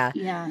 Yeah.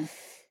 Yeah.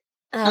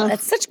 Oh,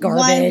 that's such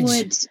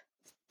garbage.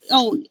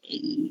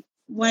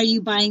 Why are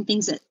you buying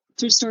things at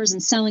thrift stores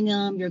and selling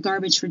them? You're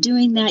garbage for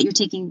doing that. You're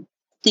taking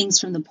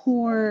things from the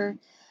poor.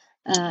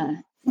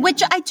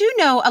 Which I do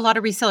know a lot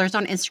of resellers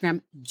on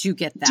Instagram do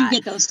get that. Do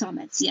get those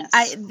comments, yes.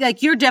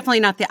 You're definitely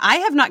not I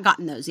have not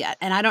gotten those yet,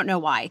 and I don't know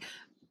why,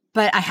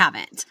 but I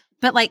haven't.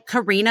 But like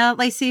Karina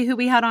Lacey, who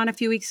we had on a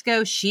few weeks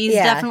ago, she's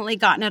definitely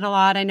gotten it a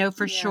lot. I know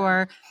for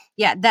sure.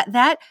 Yeah,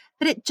 but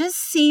it just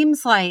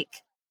seems like,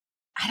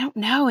 I don't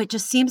know. It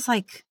just seems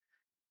like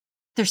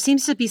there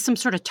seems to be some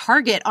sort of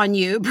target on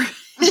you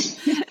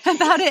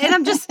about it.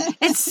 And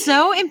it's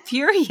so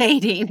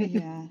infuriating.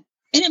 Yeah.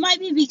 And it might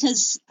be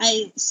because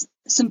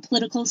some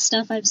political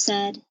stuff I've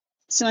said.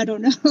 So I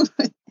don't know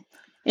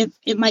if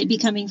it might be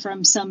coming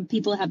from some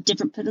people who have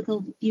different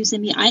political views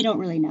than me. I don't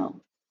really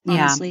know,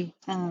 honestly.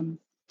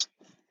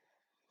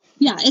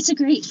 Yeah, it's a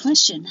great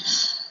question.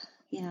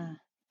 Yeah.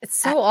 It's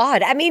so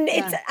odd. I mean,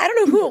 I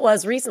don't know who it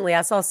was recently.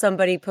 I saw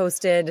somebody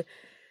posted,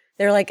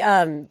 they're like,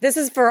 this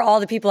is for all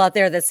the people out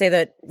there that say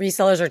that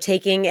resellers are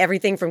taking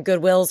everything from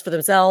Goodwills for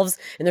themselves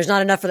and there's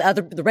not enough for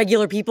the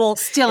regular people.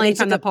 Stealing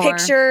from the poor.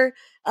 Picture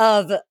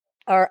of,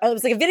 or it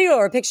was like a video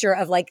or a picture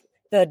of like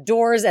the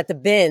doors at the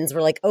bins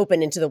were like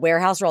open into the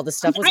warehouse where all the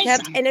stuff was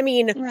kept. And I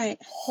mean,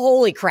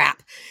 holy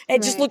crap.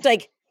 It just looked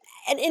like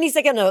at any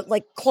second,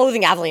 like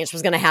clothing avalanche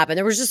was going to happen.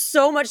 There was just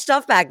so much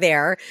stuff back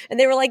there. And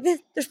they were like,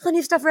 there's plenty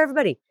of stuff for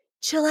everybody.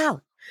 Chill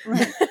out.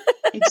 Right.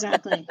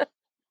 Exactly.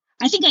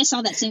 I think I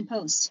saw that same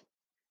post.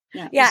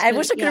 Yeah, I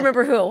wish I could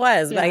remember who it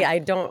was, but I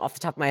don't off the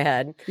top of my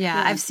head.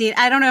 Yeah,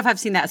 I don't know if I've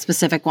seen that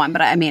specific one,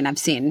 but I mean, I've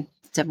seen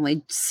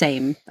definitely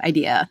same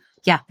idea.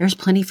 Yeah, there's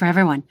plenty for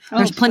everyone.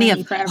 There's plenty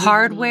of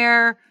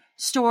hardware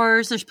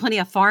stores. There's plenty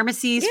of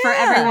pharmacies for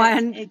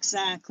everyone.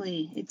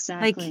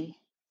 Exactly.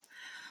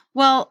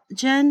 Well,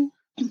 Jenn,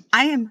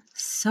 I am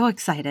so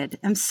excited.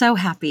 I'm so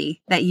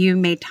happy that you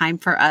made time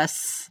for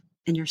us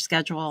in your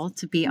schedule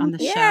to be on the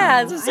show.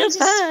 Yeah, this was so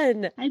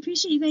fun. I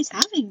appreciate you guys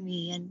having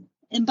me and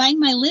buying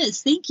my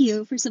list. Thank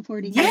you for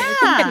supporting me.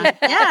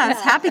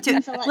 Yes, happy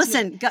to.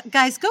 Listen,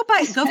 guys, go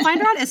find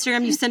her on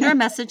Instagram. You send her a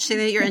message saying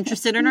that you're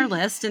interested in her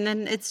list, and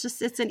then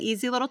it's an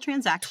easy little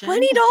transaction.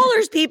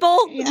 $20, people.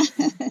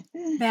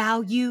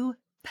 Value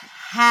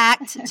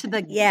packed to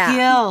the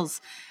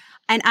gills.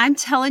 And I'm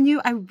telling you,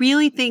 I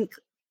really think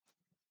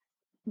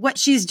what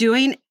she's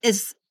doing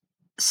is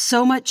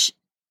so much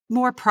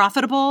more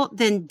profitable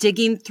than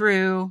digging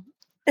through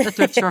the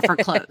thrift store for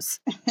clothes.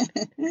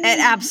 It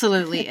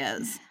absolutely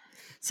is.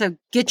 So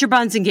get your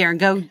buns in gear and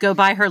go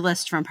buy her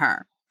list from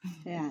her.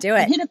 Yeah. Do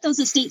it. And hit up those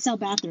estate sale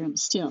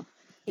bathrooms too.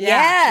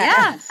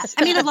 Yeah.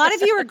 I mean, a lot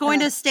of you are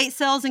going to estate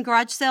sales and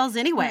garage sales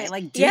anyway.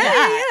 Like, do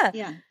that.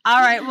 Yeah. All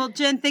right. Well,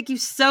 Jenn, thank you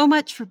so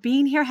much for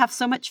being here. Have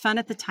so much fun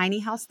at the tiny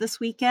house this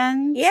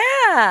weekend. Yeah.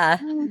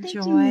 Oh, thank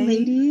you,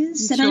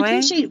 ladies. And I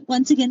appreciate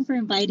once again for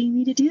inviting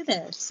me to do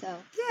this. So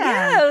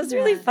yeah, it was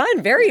really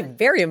fun. Very,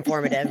 very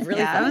informative.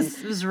 Really fun.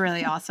 It was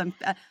really awesome.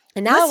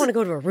 And now I want to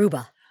go to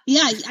Aruba.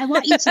 Yeah, I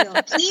want you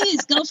to.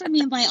 Please go for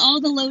me and buy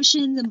all the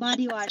lotions and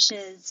body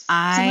washes.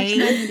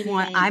 That's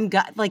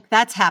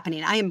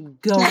happening. I am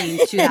going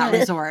to that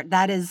resort.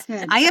 That is,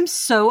 I am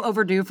so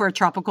overdue for a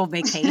tropical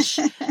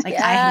vacation. I need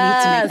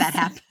to make that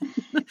happen.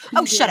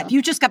 Oh, shut up.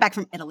 You just got back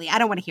from Italy. I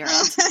don't want to hear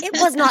it.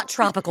 It was not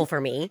tropical for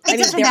me. It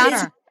doesn't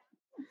matter.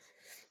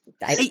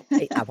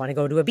 I want to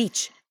go to a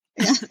beach.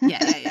 Yeah,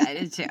 I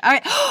did too. All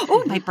right.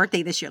 Oh, my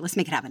birthday this year. Let's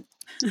make it happen.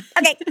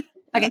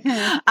 Okay.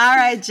 All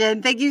right,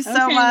 Jenn. Thank you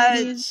so much.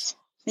 Ladies.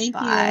 Thank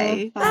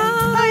you. Bye.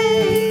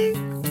 Bye.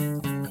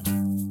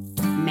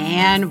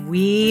 Man,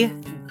 we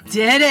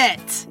did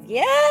it.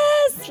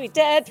 Yes, we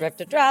did. Thrift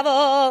to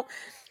travel.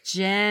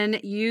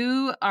 Jenn,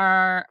 you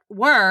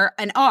were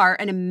and are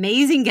an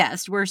amazing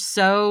guest.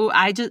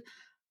 I just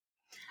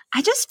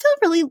feel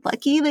really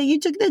lucky that you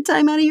took the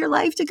time out of your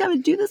life to come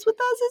and do this with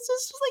us. It's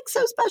just like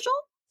so special.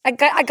 I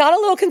got a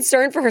little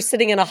concerned for her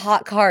sitting in a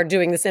hot car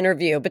doing this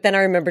interview, but then I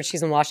remembered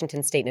she's in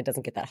Washington State and it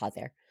doesn't get that hot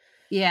there.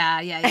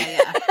 Yeah.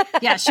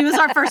 Yeah, she was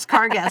our first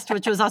car guest,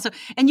 which was also,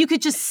 and you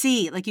could just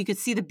see,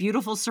 the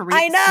beautiful serene.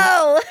 I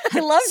know. I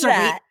love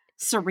that.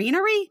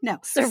 Serenery? No.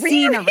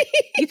 Scenery.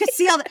 You could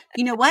see all the,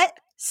 you know what?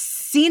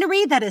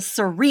 Scenery that is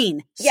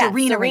serene. Yeah,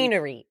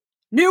 serenery.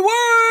 New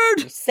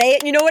word. You say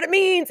it and you know what it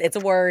means. It's a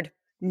word.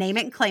 Name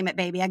it and claim it,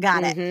 baby. I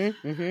got it.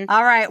 Mm-hmm.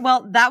 All right.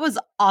 Well, that was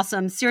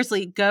awesome.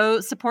 Seriously,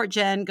 go support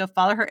Jenn. Go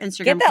follow her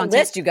Instagram. Get that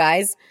list, you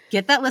guys.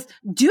 Get that list.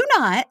 Do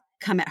not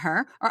come at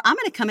her or I'm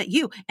going to come at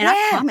you. And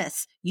I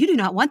promise you do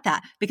not want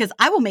that because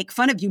I will make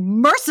fun of you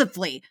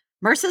mercifully.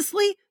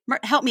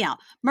 Help me out.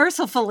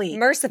 Mercifully.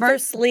 Nope.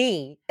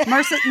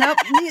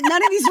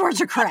 None of these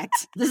words are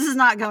correct. This is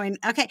not going.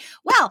 Okay.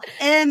 Well,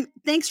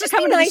 thanks for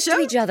coming nice to the show.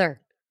 To each other.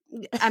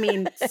 I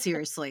mean,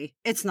 seriously,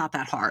 it's not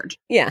that hard.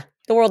 Yeah.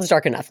 The world is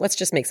dark enough. Let's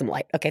just make some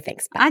light. Okay,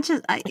 thanks. Bye.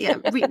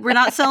 We're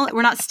not selling.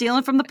 We're not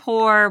stealing from the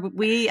poor.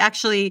 We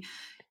actually,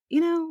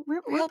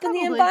 we're helping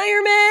the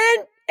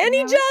environment and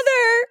each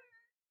other.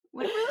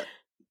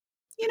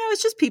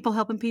 It's just people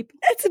helping people.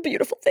 It's a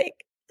beautiful thing.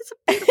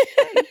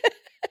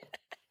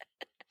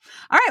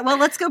 All right, well,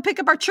 let's go pick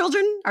up our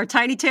children, our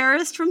tiny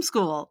terrorists from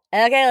school.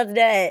 Okay, let's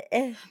do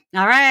it.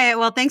 All right,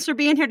 well, thanks for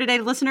being here today,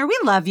 listener. We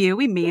love you.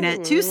 We mean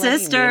it. Two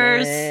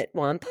sisters.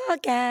 One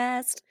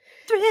podcast.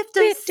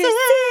 Thrifter sisters.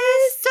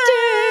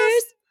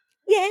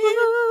 Yeah.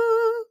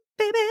 Ooh,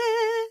 baby.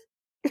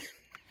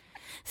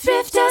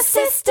 Thrifter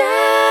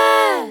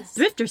sisters.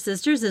 Thrifter Thrifter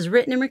Sisters is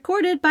written and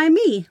recorded by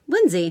me,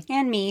 Lindsay.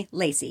 And me,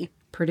 Lacey.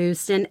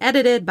 Produced and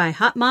edited by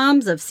Hot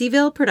Moms of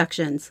Seaville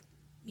Productions.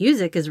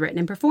 Music is written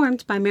and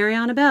performed by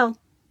Mariana Bell.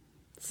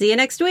 See you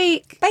next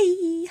week.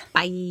 Bye.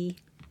 Bye.